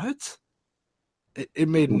 what? It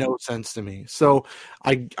made no sense to me. So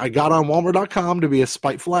I got on Walmart.com to be a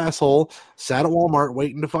spiteful asshole, sat at Walmart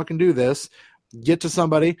waiting to fucking do this, get to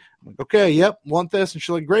somebody, I'm like, okay, yep, want this? And she's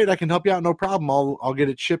like, great, I can help you out, no problem. I'll get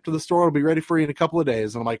it shipped to the store. It'll be ready for you in a couple of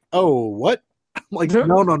days. And I'm like, oh, what? I'm like,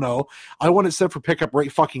 no. I want it set for pickup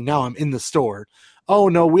right fucking now. I'm in the store. Oh,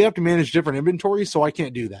 no, we have to manage different inventory, so I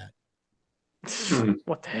can't do that.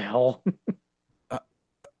 What the hell?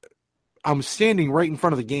 I'm standing right in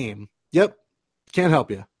front of the game. Yep. Can't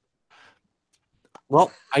help you.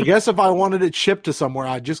 Well, I guess if I wanted it shipped to somewhere,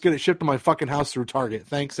 I'd just get it shipped to my fucking house through Target.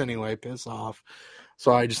 Thanks anyway. Piss off.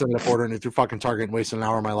 So I just ended up ordering it through fucking Target and wasting an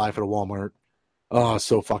hour of my life at a Walmart. Oh,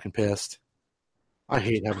 so fucking pissed. I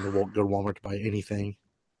hate having to go to Walmart to buy anything.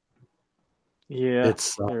 Yeah. It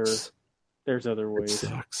sucks. There's other It ways.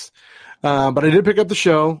 sucks. But I did pick up the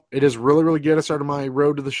show. It is really, really good. I started my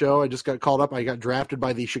road to the show. I just got called up. I got drafted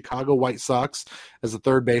by the Chicago White Sox as a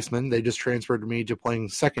third baseman. They just transferred me to playing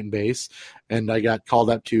second base, and I got called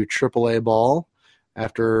up to AAA ball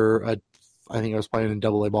after I think I was playing in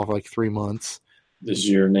AA ball for like 3 months. Is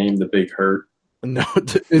your name the Big Hurt? No,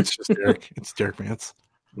 it's just Derek. It's Derek Vance.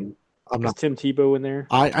 I'm Is not. Tim Tebow in there?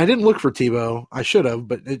 I didn't look for Tebow. I should have,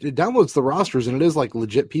 but it downloads the rosters, and it is like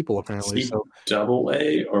legit people apparently. Is he So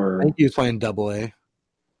Double-A or? I think he was playing AA.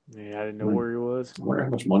 Yeah, I didn't know where he was. I wonder how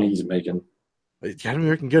much money he's making. It got to be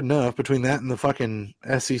making good enough between that and the fucking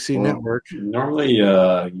SEC network. Normally,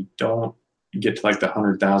 you don't get to like the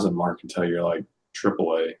 100,000 mark until you're like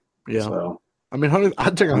AAA. Yeah, So I mean,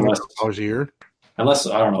 I'd take $100 a year. unless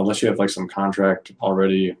I don't know, unless you have like some contract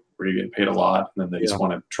already where you get paid a lot, and then they just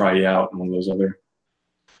want to try you out in one of those other.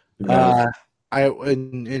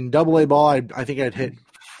 In AA ball, I think I'd hit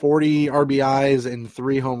 40 RBIs and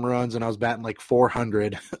 3 home runs, and I was batting like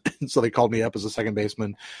 400. So they called me up as a second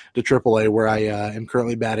baseman to AAA, where I am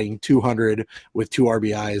currently batting 200 with 2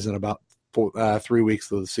 RBIs in about 3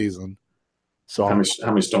 weeks of the season. So how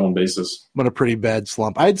many stolen bases? I'm in a pretty bad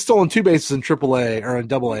slump. I had stolen 2 bases in AAA or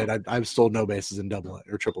in AA, and I've stolen no bases in AA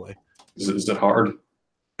or AAA. Is it hard?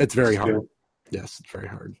 It's very hard. Yes, it's very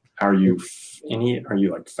hard. Are you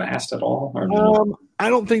like fast at all? Or no? I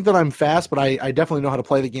don't think that I'm fast, but I definitely know how to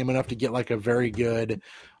play the game enough to get like a very good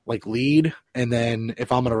like lead. And then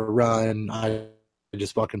if I'm gonna run, I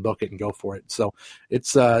just fucking book it and go for it. So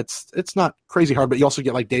it's not crazy hard, but you also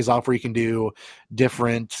get like days off where you can do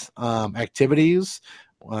different activities.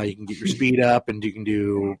 You can get your speed up, and you can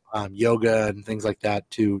do yoga and things like that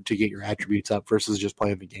to get your attributes up versus just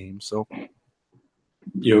playing the game. So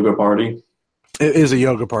Yoga party. it is a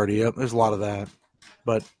yoga party. Yep, there's a lot of that,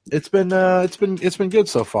 but it's been good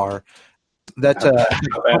so far. That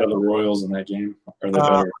How bad are the Royals in that game? Are they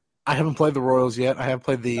better? I haven't played the Royals yet. I have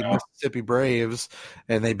played the Mississippi Braves,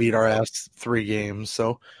 and they beat our ass 3 games.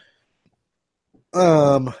 So,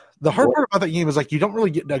 the hard part about that game is like you don't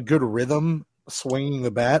really get a good rhythm swinging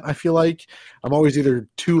the bat. I feel like I'm always either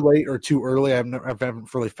too late or too early. I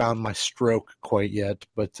haven't really found my stroke quite yet,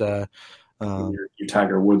 but Your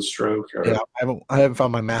Tiger Woods stroke? Or... Yeah, I haven't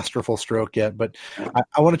found my masterful stroke yet, but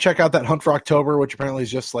I want to check out that Hunt for October, which apparently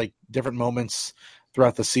is just like different moments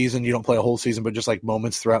throughout the season. You don't play a whole season, but just like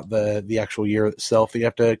moments throughout the actual year itself that you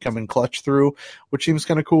have to come and clutch through, which seems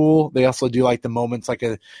kind of cool. They also do like the moments like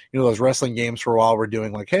those wrestling games for a while. We're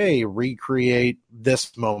doing like, hey, recreate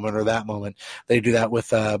this moment or that moment. They do that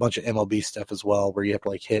with a bunch of MLB stuff as well, where you have to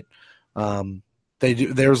like hit. They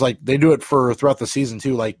do it for throughout the season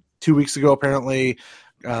too. Like 2 weeks ago, apparently,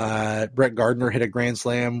 Brett Gardner hit a grand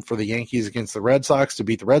slam for the Yankees against the Red Sox to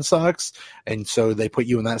beat the Red Sox, and so they put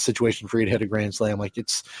you in that situation for you to hit a grand slam. Like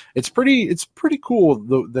it's pretty cool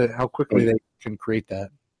the how quickly they can create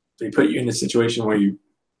that. They put you in a situation where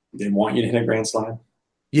they want you to hit a grand slam.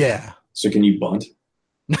 Yeah. So can you bunt?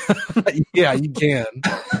 Yeah, you can.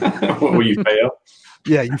 Will you fail?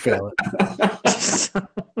 Yeah, you fail it.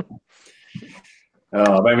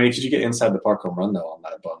 But I mean, could you get inside the park home run though on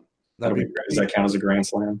that bunt? That'd be great. Does that count as a grand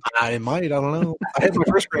slam? I might. I don't know. I had my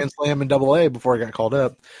first grand slam in AA before I got called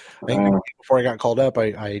up. Before I got called up,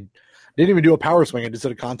 I didn't even do a power swing. I just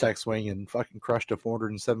did a contact swing and fucking crushed a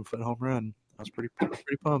 407-foot home run. I was pretty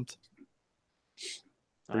pumped.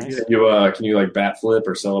 Nice. Can you like bat flip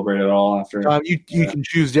or celebrate at all after? You can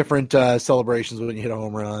choose different celebrations when you hit a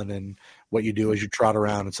home run, and what you do is you trot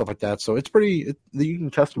around and stuff like that. So it's pretty. You can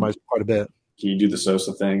customize quite a bit. Can you do the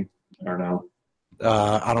Sosa thing or no?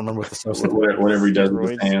 I don't remember what the Sosa. Whatever he does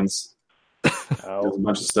with his hands. Oh. Does a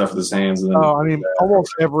bunch of stuff with his hands. And then I mean,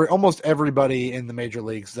 almost everybody in the major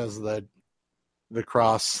leagues does the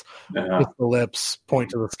cross, with the lips,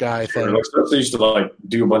 point to the sky thing. They used to like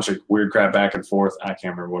do a bunch of weird crap back and forth. I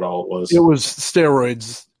can't remember what all it was. It was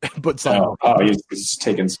steroids, but he's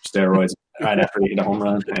taking some steroids right after he hit a home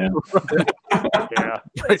run. Yeah,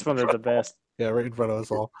 that's when they're the best. Yeah, right in front of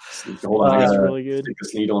us all. Hold on, That's really good. stick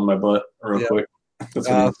this needle in my butt real quick.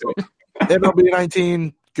 MLB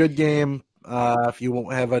 19, good game. If you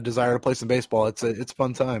won't have a desire to play some baseball, it's a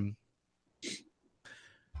fun time.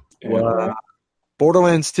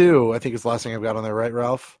 Borderlands 2, I think is the last thing I've got on there, right,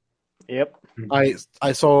 Ralph? Yep. I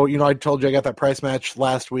saw, I told you I got that price match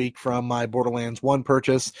last week from my Borderlands 1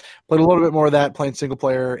 purchase. Played a little bit more of that, playing single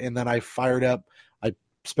player, and then I fired up. I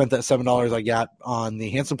spent that $7 I got on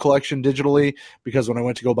the Handsome Collection digitally, because when I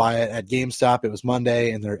went to go buy it at GameStop, it was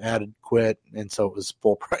Monday, and their ad had quit, and so it was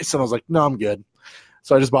full price, and I was like, no, I'm good.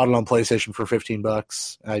 So I just bought it on PlayStation for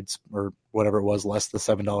 $15. Or whatever it was, less than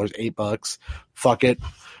 $7, $8. Fuck it.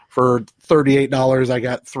 For $38, I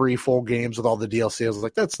got 3 full games with all the DLC. I was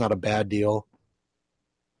like, that's not a bad deal.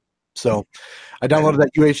 So I downloaded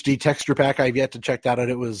that UHD texture pack. I've yet to check that out.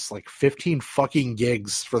 It was like 15 fucking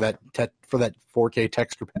gigs for that 4K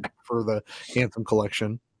texture pack for the Anthem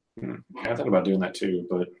collection. I thought about doing that too,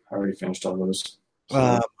 but I already finished all those.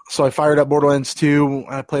 So I fired up Borderlands 2.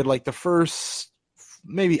 I played like the first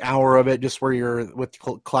maybe hour of it, just where you're with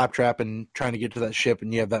Claptrap and trying to get to that ship,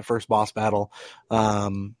 and you have that first boss battle.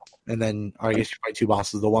 And then I guess you fight 2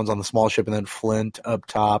 bosses, the ones on the small ship and then Flint up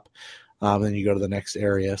top. Then you go to the next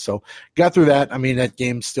area. So got through that. I mean, that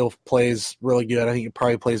game still plays really good. I think it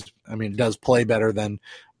probably it does play better than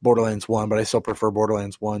Borderlands 1, but I still prefer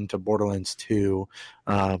Borderlands 1 to Borderlands 2.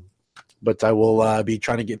 But I will be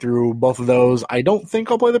trying to get through both of those. I don't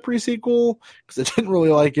think I'll play the pre-sequel because I didn't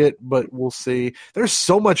really like it, but we'll see. There's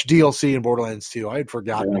so much DLC in Borderlands 2. I had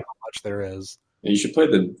forgotten how much there is. Yeah, you should play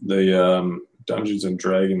the Dungeons and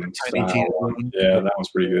Dragons style one. Yeah, that one's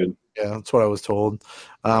pretty good. Yeah, that's what I was told.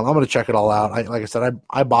 I'm going to check it all out. Like I said,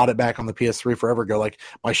 I bought it back on the PS3 forever ago. Like,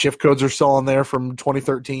 my shift codes are still on there from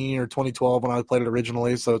 2013 or 2012 when I played it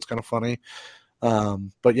originally, so it's kind of funny.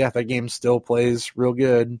 But yeah, that game still plays real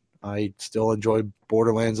good. I still enjoy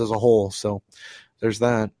Borderlands as a whole, so there's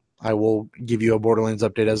that. I will give you a Borderlands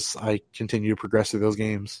update as I continue to progress through those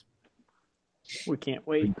games. We can't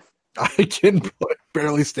wait. I can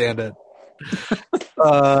barely stand it.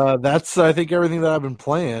 That's, I think, everything that I've been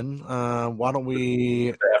playing. Why don't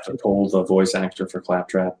we... They have to pull the voice actor for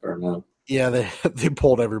Claptrap, or no? Yeah, they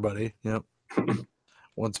pulled everybody. Yep.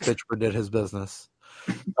 Once Pittsburgh did his business.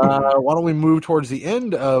 Why don't we move towards the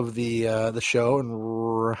end of the show? And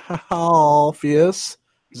Ralphius,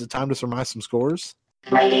 is it time to surmise some scores?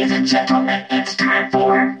 Ladies and gentlemen, it's time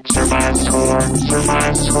for Surmise Score,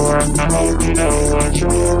 Surmise Score. I hope you know what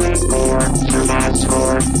you're in for. Surmise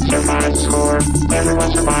Score, Surmise Score.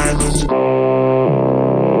 Everyone surmise the score.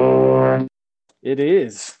 It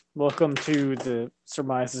is. Welcome to the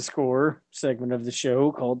Surmise the Score segment of the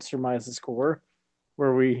show called Surmise the Score,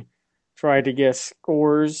 where we try to guess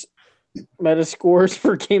scores, meta scores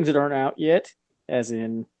for games that aren't out yet, as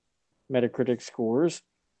in Metacritic scores.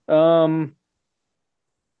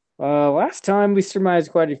 Last time we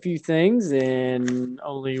surmised quite a few things, and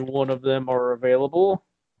only one of them are available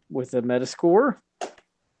with a Metascore.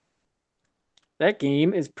 That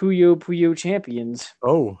game is Puyo Puyo Champions.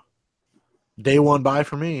 Oh, day one buy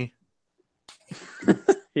for me.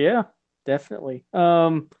 Yeah, definitely.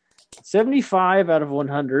 75 out of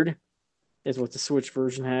 100 is what the Switch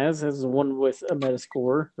version has. Has the one with a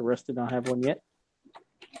Metascore. The rest did not have one yet.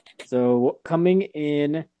 So coming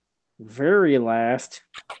in very last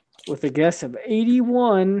with a guess of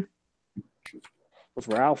 81 was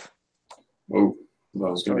Ralph. Oh, that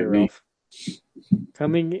was going to Sorry, be me. Ralph.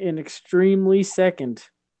 Coming in extremely second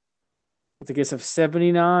with a guess of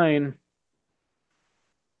 79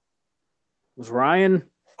 was Ryan.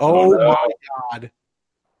 Oh, no. my God.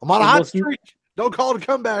 I'm on a hot Almost- streak. Don't call it a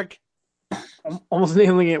comeback. Almost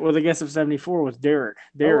nailing it with a guess of 74 was Derek.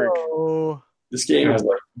 Derek. Oh. This game has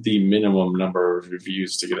like the minimum number of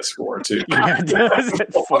reviews to get a score, too. Yeah, it does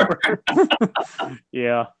at 4.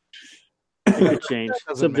 Yeah. It could change. That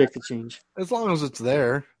doesn't Subject to change. As long as it's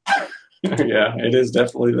there. Yeah, it is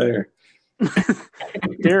definitely there.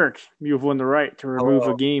 Derek, you have won the right to remove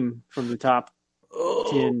Hello. a game from the top Oh.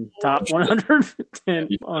 10, top 100, 10,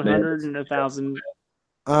 100, and 1,000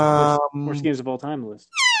 worst games of all time list.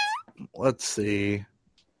 Let's see.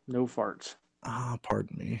 No farts.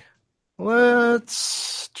 Pardon me.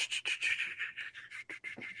 Let's.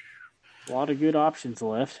 A lot of good options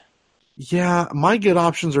left. Yeah, my good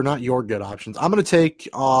options are not your good options. I'm going to take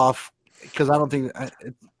off because I don't think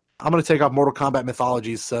I'm going to take off Mortal Kombat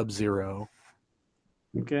Mythologies Sub-Zero.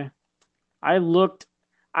 Okay. I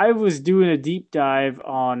was doing a deep dive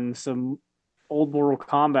on some old Mortal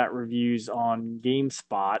Kombat reviews on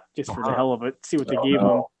GameSpot just for the hell of it, see what they gave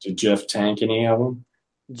them. Did Jeff tank any of them?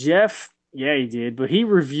 Jeff, yeah, he did, but he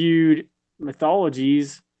reviewed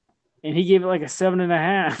Mythologies and he gave it like a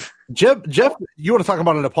 7.5. Jeff, you want to talk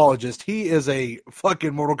about an apologist? He is a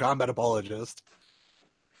fucking Mortal Kombat apologist.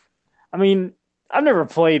 I mean, I've never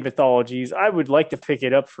played Mythologies. I would like to pick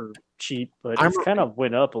it up for cheap, but it's kind of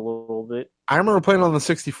went up a little bit. I remember playing on the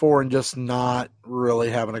 64 and just not really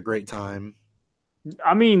having a great time.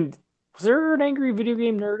 I mean, was there an Angry Video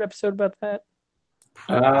Game Nerd episode about that?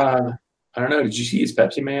 I don't know. Did you see his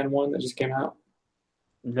Pepsi Man one that just came out?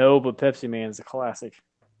 No, but Pepsi Man's a classic.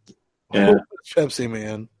 Yeah. Pepsi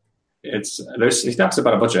Man. He talks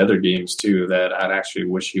about a bunch of other games too that I'd actually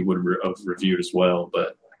wish he would have reviewed as well,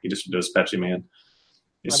 but he just does Pepsi Man.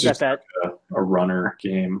 It's I've got just that. like a runner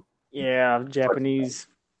game. Yeah, Japanese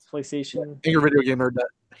PlayStation. Angry Video Game Nerd,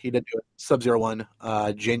 he did do it. Sub-Zero one.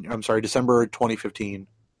 December 2015.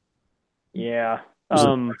 Yeah. Was it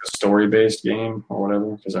like a story-based game or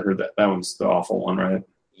whatever? Because I heard that one's the awful one, right?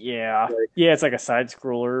 Yeah. Yeah, it's like a side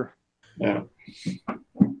scroller. Yeah.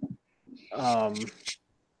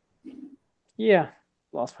 Yeah.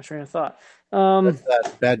 Lost my train of thought.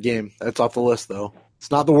 That bad game. That's off the list, though.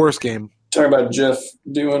 It's not the worst game. Talking about Jeff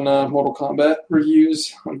doing Mortal Kombat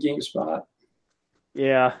reviews on GameSpot.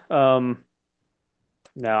 Yeah.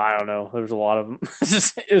 No, I don't know. There was a lot of them.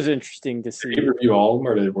 It was interesting to see. Did he review all of them,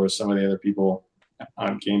 or were some of the other people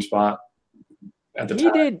on GameSpot at the He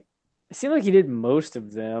time? did. It seemed like he did most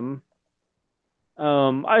of them.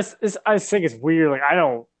 I think it's weird. Like, I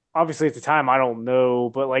don't. Obviously, at the time, I don't know,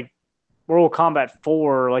 but like Mortal Kombat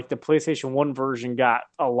 4, like the PlayStation 1 version got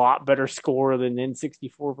a lot better score than the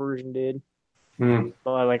N64 version did.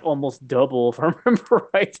 By like almost double, if I remember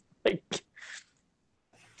right. Like,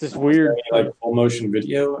 just weird. Like full motion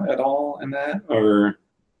video at all in that, or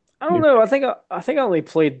I don't know. I think I only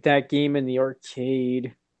played that game in the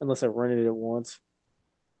arcade, unless I rented it once.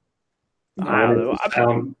 I don't know.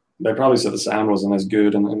 They probably said the sound wasn't as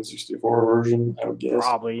good in the N64 version, I would guess.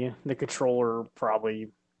 Probably. The controller probably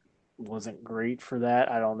wasn't great for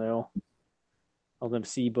that. I don't know. All them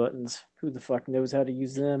C buttons. Who the fuck knows how to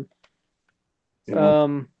use them?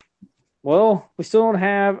 Yeah. Well, we still don't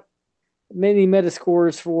have many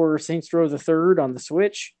Metascores for Saints Row the Third on the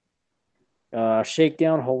Switch.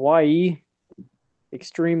 Shakedown Hawaii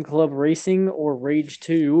Extreme Club Racing or Rage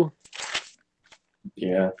 2.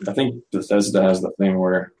 Yeah, I think Bethesda has the thing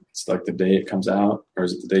where it's like the day it comes out, or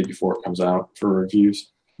is it the day before it comes out for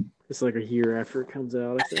reviews? It's like a year after it comes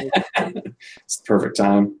out, I think. It's the perfect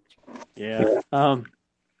time. Yeah.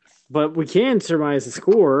 But we can surmise the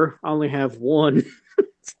score. I only have one.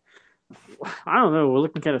 I don't know. We're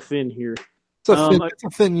looking kind of thin here. It's a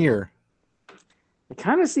thin year. It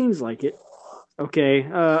kind of seems like it. Okay.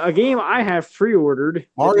 A game I have pre-ordered.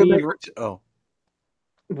 Mario that Maker. Oh,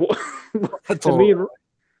 that's that all.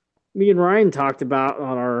 me and Ryan talked about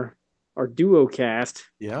on our duo cast.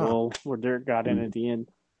 Yeah. Well, where Derek got in at the end.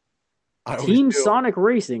 I always Team do. Sonic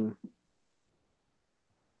Racing.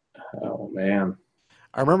 Oh man,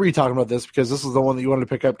 I remember you talking about this because this is the one that you wanted to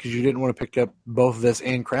pick up because you didn't want to pick up both this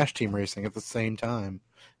and Crash Team Racing at the same time,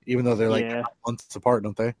 even though they're like Yeah. months apart,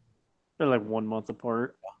 don't they? They're like 1 month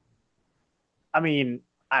apart. I mean,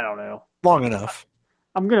 I don't know. Long enough.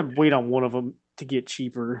 I'm gonna wait on one of them to get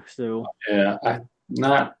cheaper. So yeah, I'm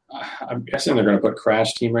guessing they're going to put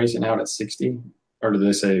Crash Team Racing out at 60, or did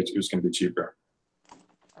they say it was going to be cheaper?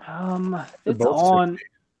 They're it's both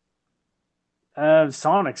on.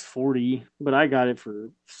 Sonic's 40, but I got it for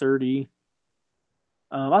 30.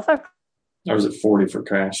 I thought. Or was it 40 for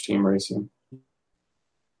Crash Team Racing?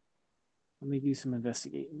 Let me do some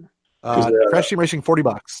investigating. Crash Team Racing, $40.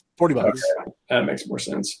 $40. Okay, that makes more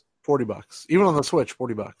sense. $40. Even on the Switch,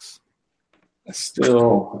 $40.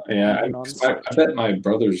 Still, yeah, I bet my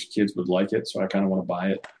brother's kids would like it, so I kind of want to buy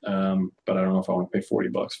it. But I don't know if I want to pay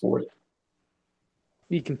 $40 for it.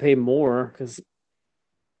 You can pay more because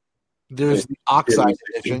There's the Oxide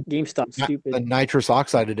Edition, GameStop's stupid. the Nitrous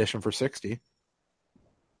Oxide Edition for $60.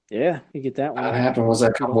 Yeah, you get that one. What happened? Was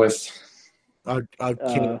that come with?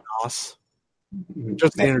 King Nos.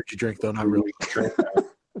 Just the energy drink, though, not really.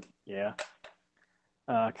 Yeah.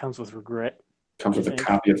 Comes with regret. Comes with a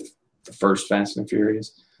copy of the first Fast and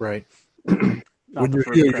Furious. Right. Not When the you're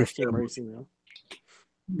first here, Crash you're Team family. Racing, though.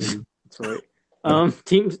 That's right.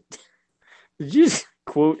 Teams. Did you just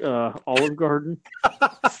quote Olive Garden?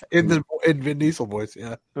 in Vin Diesel voice,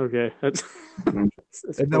 yeah. Okay, that's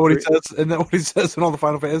Isn't that what he says? Isn't that what he says in all the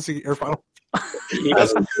Final Fantasy or Final? He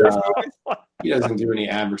doesn't do any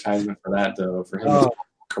advertisement for that though. For him, it's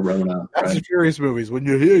Corona. Fast Right? and Furious movies. When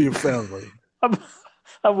you're here, you're family.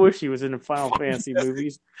 I wish he was in the Final Fantasy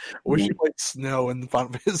movies. I wish he played Snow in the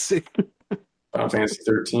Final Fantasy. Final Fantasy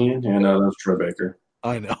 13. Yeah, no, that was Troy Baker.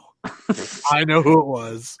 I know. I know who it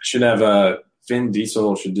was. Should have Vin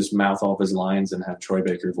Diesel should just mouth off his lines and have Troy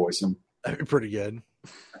Baker voice him. That'd be pretty good.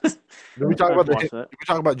 Did we talk about Watch that. Did we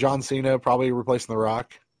talk about John Cena probably replacing The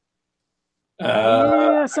Rock?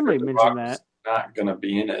 Yeah, somebody The mentioned Rock's that. Not gonna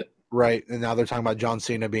be in it. Right, and now they're talking about John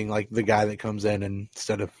Cena being like the guy that comes in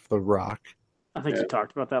instead of The Rock. I think you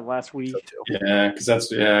talked about that last week. Yeah, because I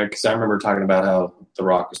remember talking about how The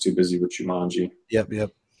Rock was too busy with Jumanji. Yep.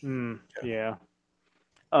 Yeah.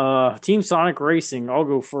 Team Sonic Racing. I'll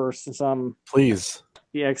go first since I'm Please.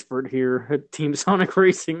 the expert here at Team Sonic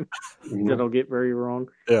Racing. Mhm. That I'll get very wrong.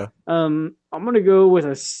 Yeah. I'm gonna go with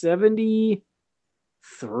a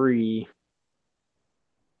 73.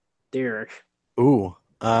 Derek. Ooh.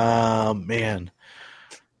 Man.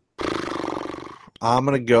 I'm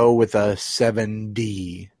gonna go with a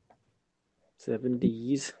 7D.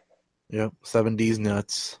 70s. Yep, 7D's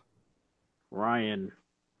nuts. Ryan.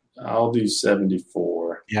 I'll do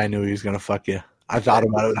 74. Yeah, I knew he was gonna fuck you. I thought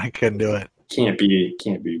about it and I couldn't do it. Can't be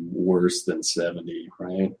worse than 70,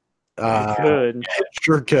 right? Good. It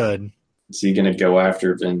sure could. Is he gonna go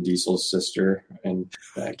after Vin Diesel's sister in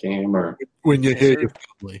that game, or When you hear your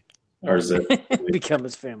family. is it? Become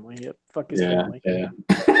his family. Yep. Fuck his Yeah, family. yeah.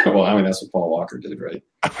 Well, I mean that's what Paul Walker did, right?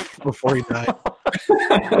 Before he died.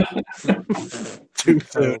 Too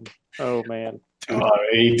soon. Oh man.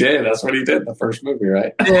 He did. That's what he did in the first movie,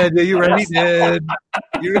 right? Yeah, you right? He did.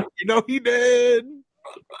 You know he did.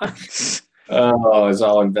 Oh, it's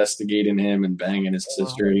all investigating him and banging his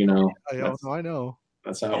sister. You know, I know.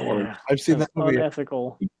 that's how it works. I've seen that movie.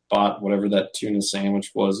 Unethical. Bought whatever that tuna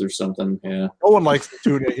sandwich was or something. Yeah, No one likes the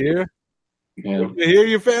tuna here. yeah. You hear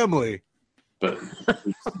your family. But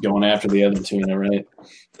going after the other tuna, right?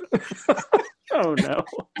 Oh no.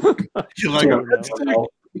 You like Oh, it? no.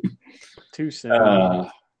 Too soon.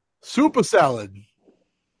 Super salad.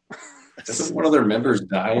 Doesn't one of their members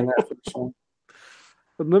die in that first one?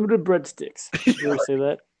 Unlimited breadsticks. Did you ever say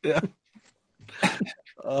that? Yeah.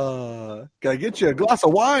 Gotta get you a glass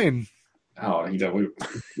of wine. Oh,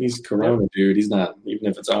 he's Corona, dude. He's not. Even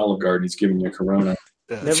if it's Olive Garden, he's giving you a Corona.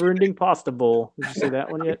 Yeah, Never ending pasta bowl. Did you say that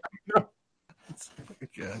one yet?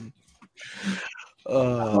 Again.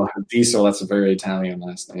 Diesel. That's a very Italian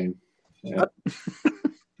last name. Yeah.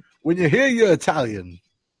 When you hear you're Italian.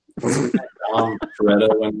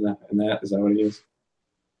 Toretto in that. Is that what he is?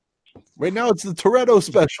 Right now it's the Toretto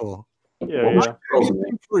special. Yeah, What was yeah. the girl's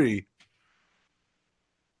name? Free.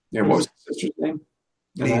 Yeah, what was his sister's name?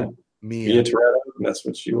 Mia. Mia Toretto. That's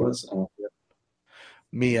what she was. Oh, yeah.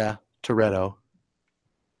 Mia Toretto.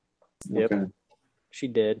 Yep. Okay. She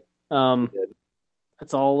did.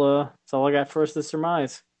 That's all I got for us to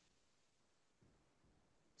surmise.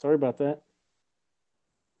 Sorry about that.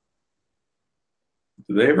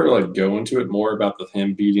 Did they ever go into it more about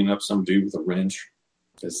him beating up some dude with a wrench?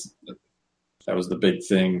 Because that was the big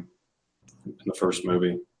thing in the first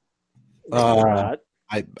movie. Right.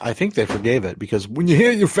 I think they forgave it because when you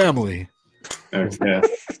hear your family. Yeah.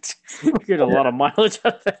 You get a lot of mileage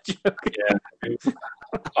out of that joke. Yeah.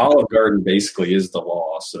 Olive Garden basically is the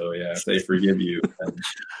law, so yeah, if they forgive you, then...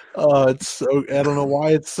 It's so I don't know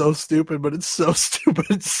why it's so stupid, but it's so stupid.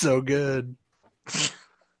 It's so good.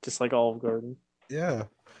 Just like Olive Garden. Yeah.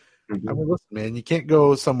 Mhm. I mean, listen, man, you can't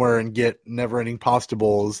go somewhere and get never-ending pasta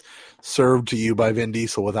bowls served to you by Vin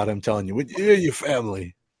Diesel without him telling you, "Yeah, your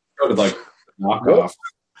family." Go to knockoff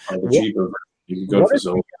or the cheaper version. You can go to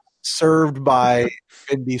Zola. Served by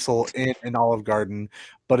Vin Diesel in Olive Garden,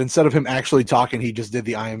 but instead of him actually talking, he just did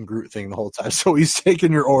the "I am Groot" thing the whole time. So he's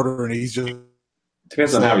taking your order and he's just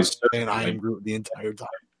Depends on how he's served. saying "I am Groot" the entire time.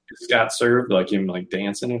 He's got served him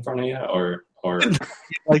dancing in front of you, or You're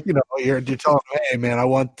telling him, "Hey, man, I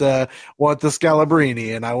want the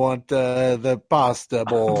scalabrini and I want the pasta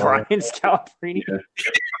bowl." Brian Scalabrine, yeah.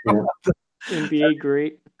 NBA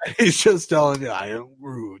great. He's just telling you, "I am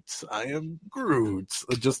Groot. I am Groot,"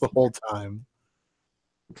 just the whole time.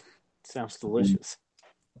 Sounds delicious.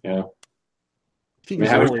 Yeah. He I mean,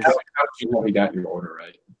 how was did always- you know he got your order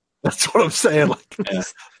right? That's what I'm saying. Yeah.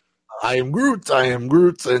 I am Groot. I am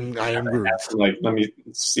Groot, and I am Groot. Let me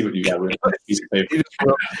see what you got written on a piece of paper. He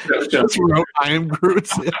just wrote, "I am Groot."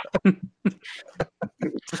 I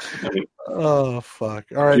mean, Oh fuck!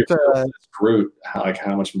 All right, it's Groot.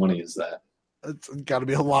 How much money is that? it's got to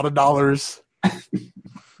be a lot of dollars.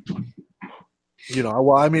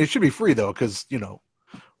 Well, I mean, it should be free though, because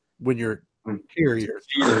when you're here, you're.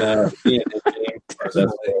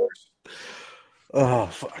 Oh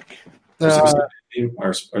fuck! Or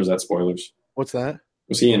is that spoilers? What's that?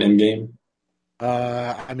 Was he in Endgame?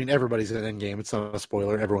 I mean, everybody's in Endgame. It's not a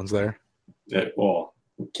spoiler. Everyone's there. Yeah, well,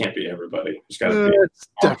 it can't be everybody. There's got to be. It's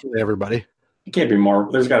definitely everybody. It can't be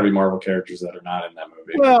Marvel. There's got to be Marvel characters that are not in that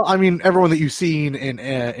movie. Well, I mean, everyone that you've seen in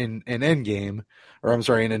Endgame, or I'm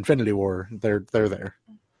sorry, in Infinity War, they're there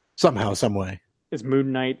somehow, some way. Is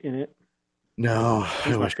Moon Knight in it? No,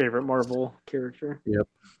 He's my favorite Marvel character. Yep.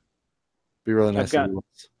 Be really nice.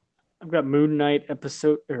 I've got Moon Knight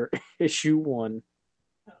issue 1.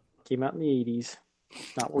 Came out in the 80s.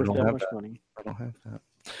 Not worth that much money. I don't have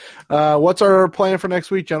that. What's our plan for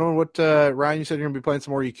next week, gentlemen? What Ryan, you said you're gonna be playing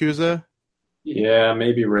some more Yakuza. Yeah,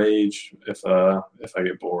 maybe Rage if I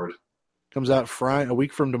get bored. Comes out a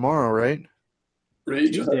week from tomorrow, right?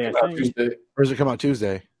 Rage Tuesday, I think I about think. Tuesday. Or does it come out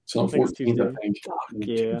Tuesday? It's on I think it's 14th, I Tuesday. think.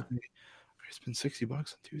 Yeah. It's been $60 on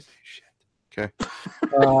Tuesday. Shit. Okay. You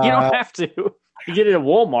don't have to. You get it at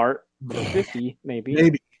Walmart for 50, maybe.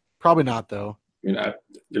 Maybe. Probably not though. I mean,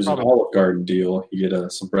 there's an Olive Garden deal. You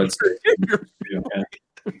get some breadsticks.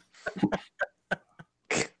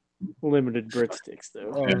 Limited breadsticks,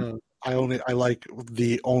 though. I like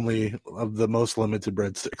the only of the most limited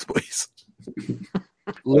breadsticks, please.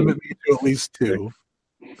 Limit me to at least 2.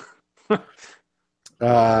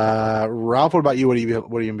 Ralph, what about you? What are you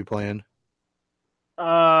gonna be playing?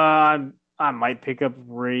 I might pick up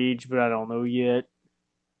Rage, but I don't know yet.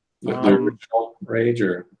 The original Rage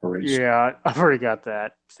or Rage? Yeah, I've already got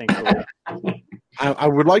that. Thankfully. I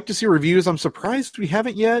would like to see reviews. I'm surprised we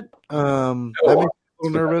haven't yet. That makes me a little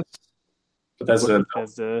nervous. But Bethesda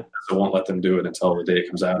Bethesda won't let them do it until the day it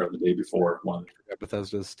comes out or the day before one.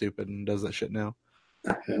 Bethesda's stupid and does that shit now.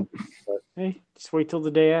 Yeah. Hey, just wait till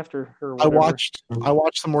the day after. Or I whatever. watched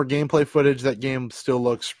some more gameplay footage. That game still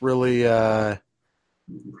looks really Really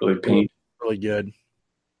pink. really good.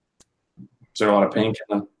 Is there a lot of pink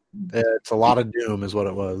in It's a lot of Doom is what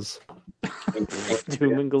it was.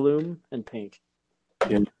 Doom and gloom and pink.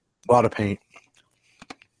 A lot of paint.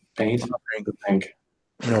 paint? Pink.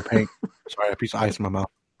 No pink. Sorry, a piece of ice in my mouth.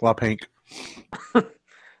 A lot of pink.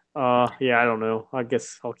 Yeah, I don't know. I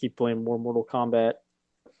guess I'll keep playing more Mortal Kombat.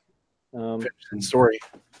 Finish that story.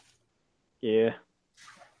 Yeah.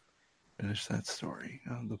 Finish that story.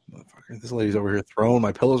 Oh, the motherfucker. This lady's over here throwing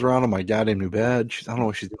my pillows around on my goddamn new bed. I don't know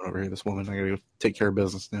what she's doing over here, this woman. I gotta go take care of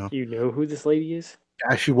business now. Do you know who this lady is?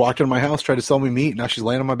 Yeah, she walked into my house, tried to sell me meat, now she's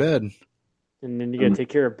laying on my bed. And then you got to take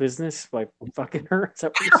care of business by fucking her. Is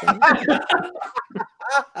that what you're saying?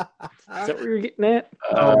 Is that what you're getting at?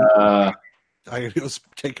 I gotta go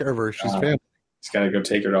take care of her. She's family. He's got to go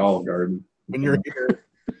take her to Olive Garden. When you're here,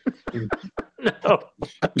 No.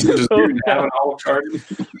 Just have an Olive Garden.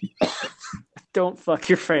 Don't fuck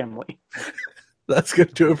your family. that's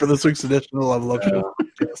gonna do it for this week's edition of the Level Up Show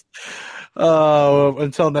podcast.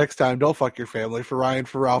 Until next time, don't fuck your family. For Ryan,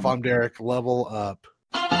 for Ralph, I'm Derek. Level up.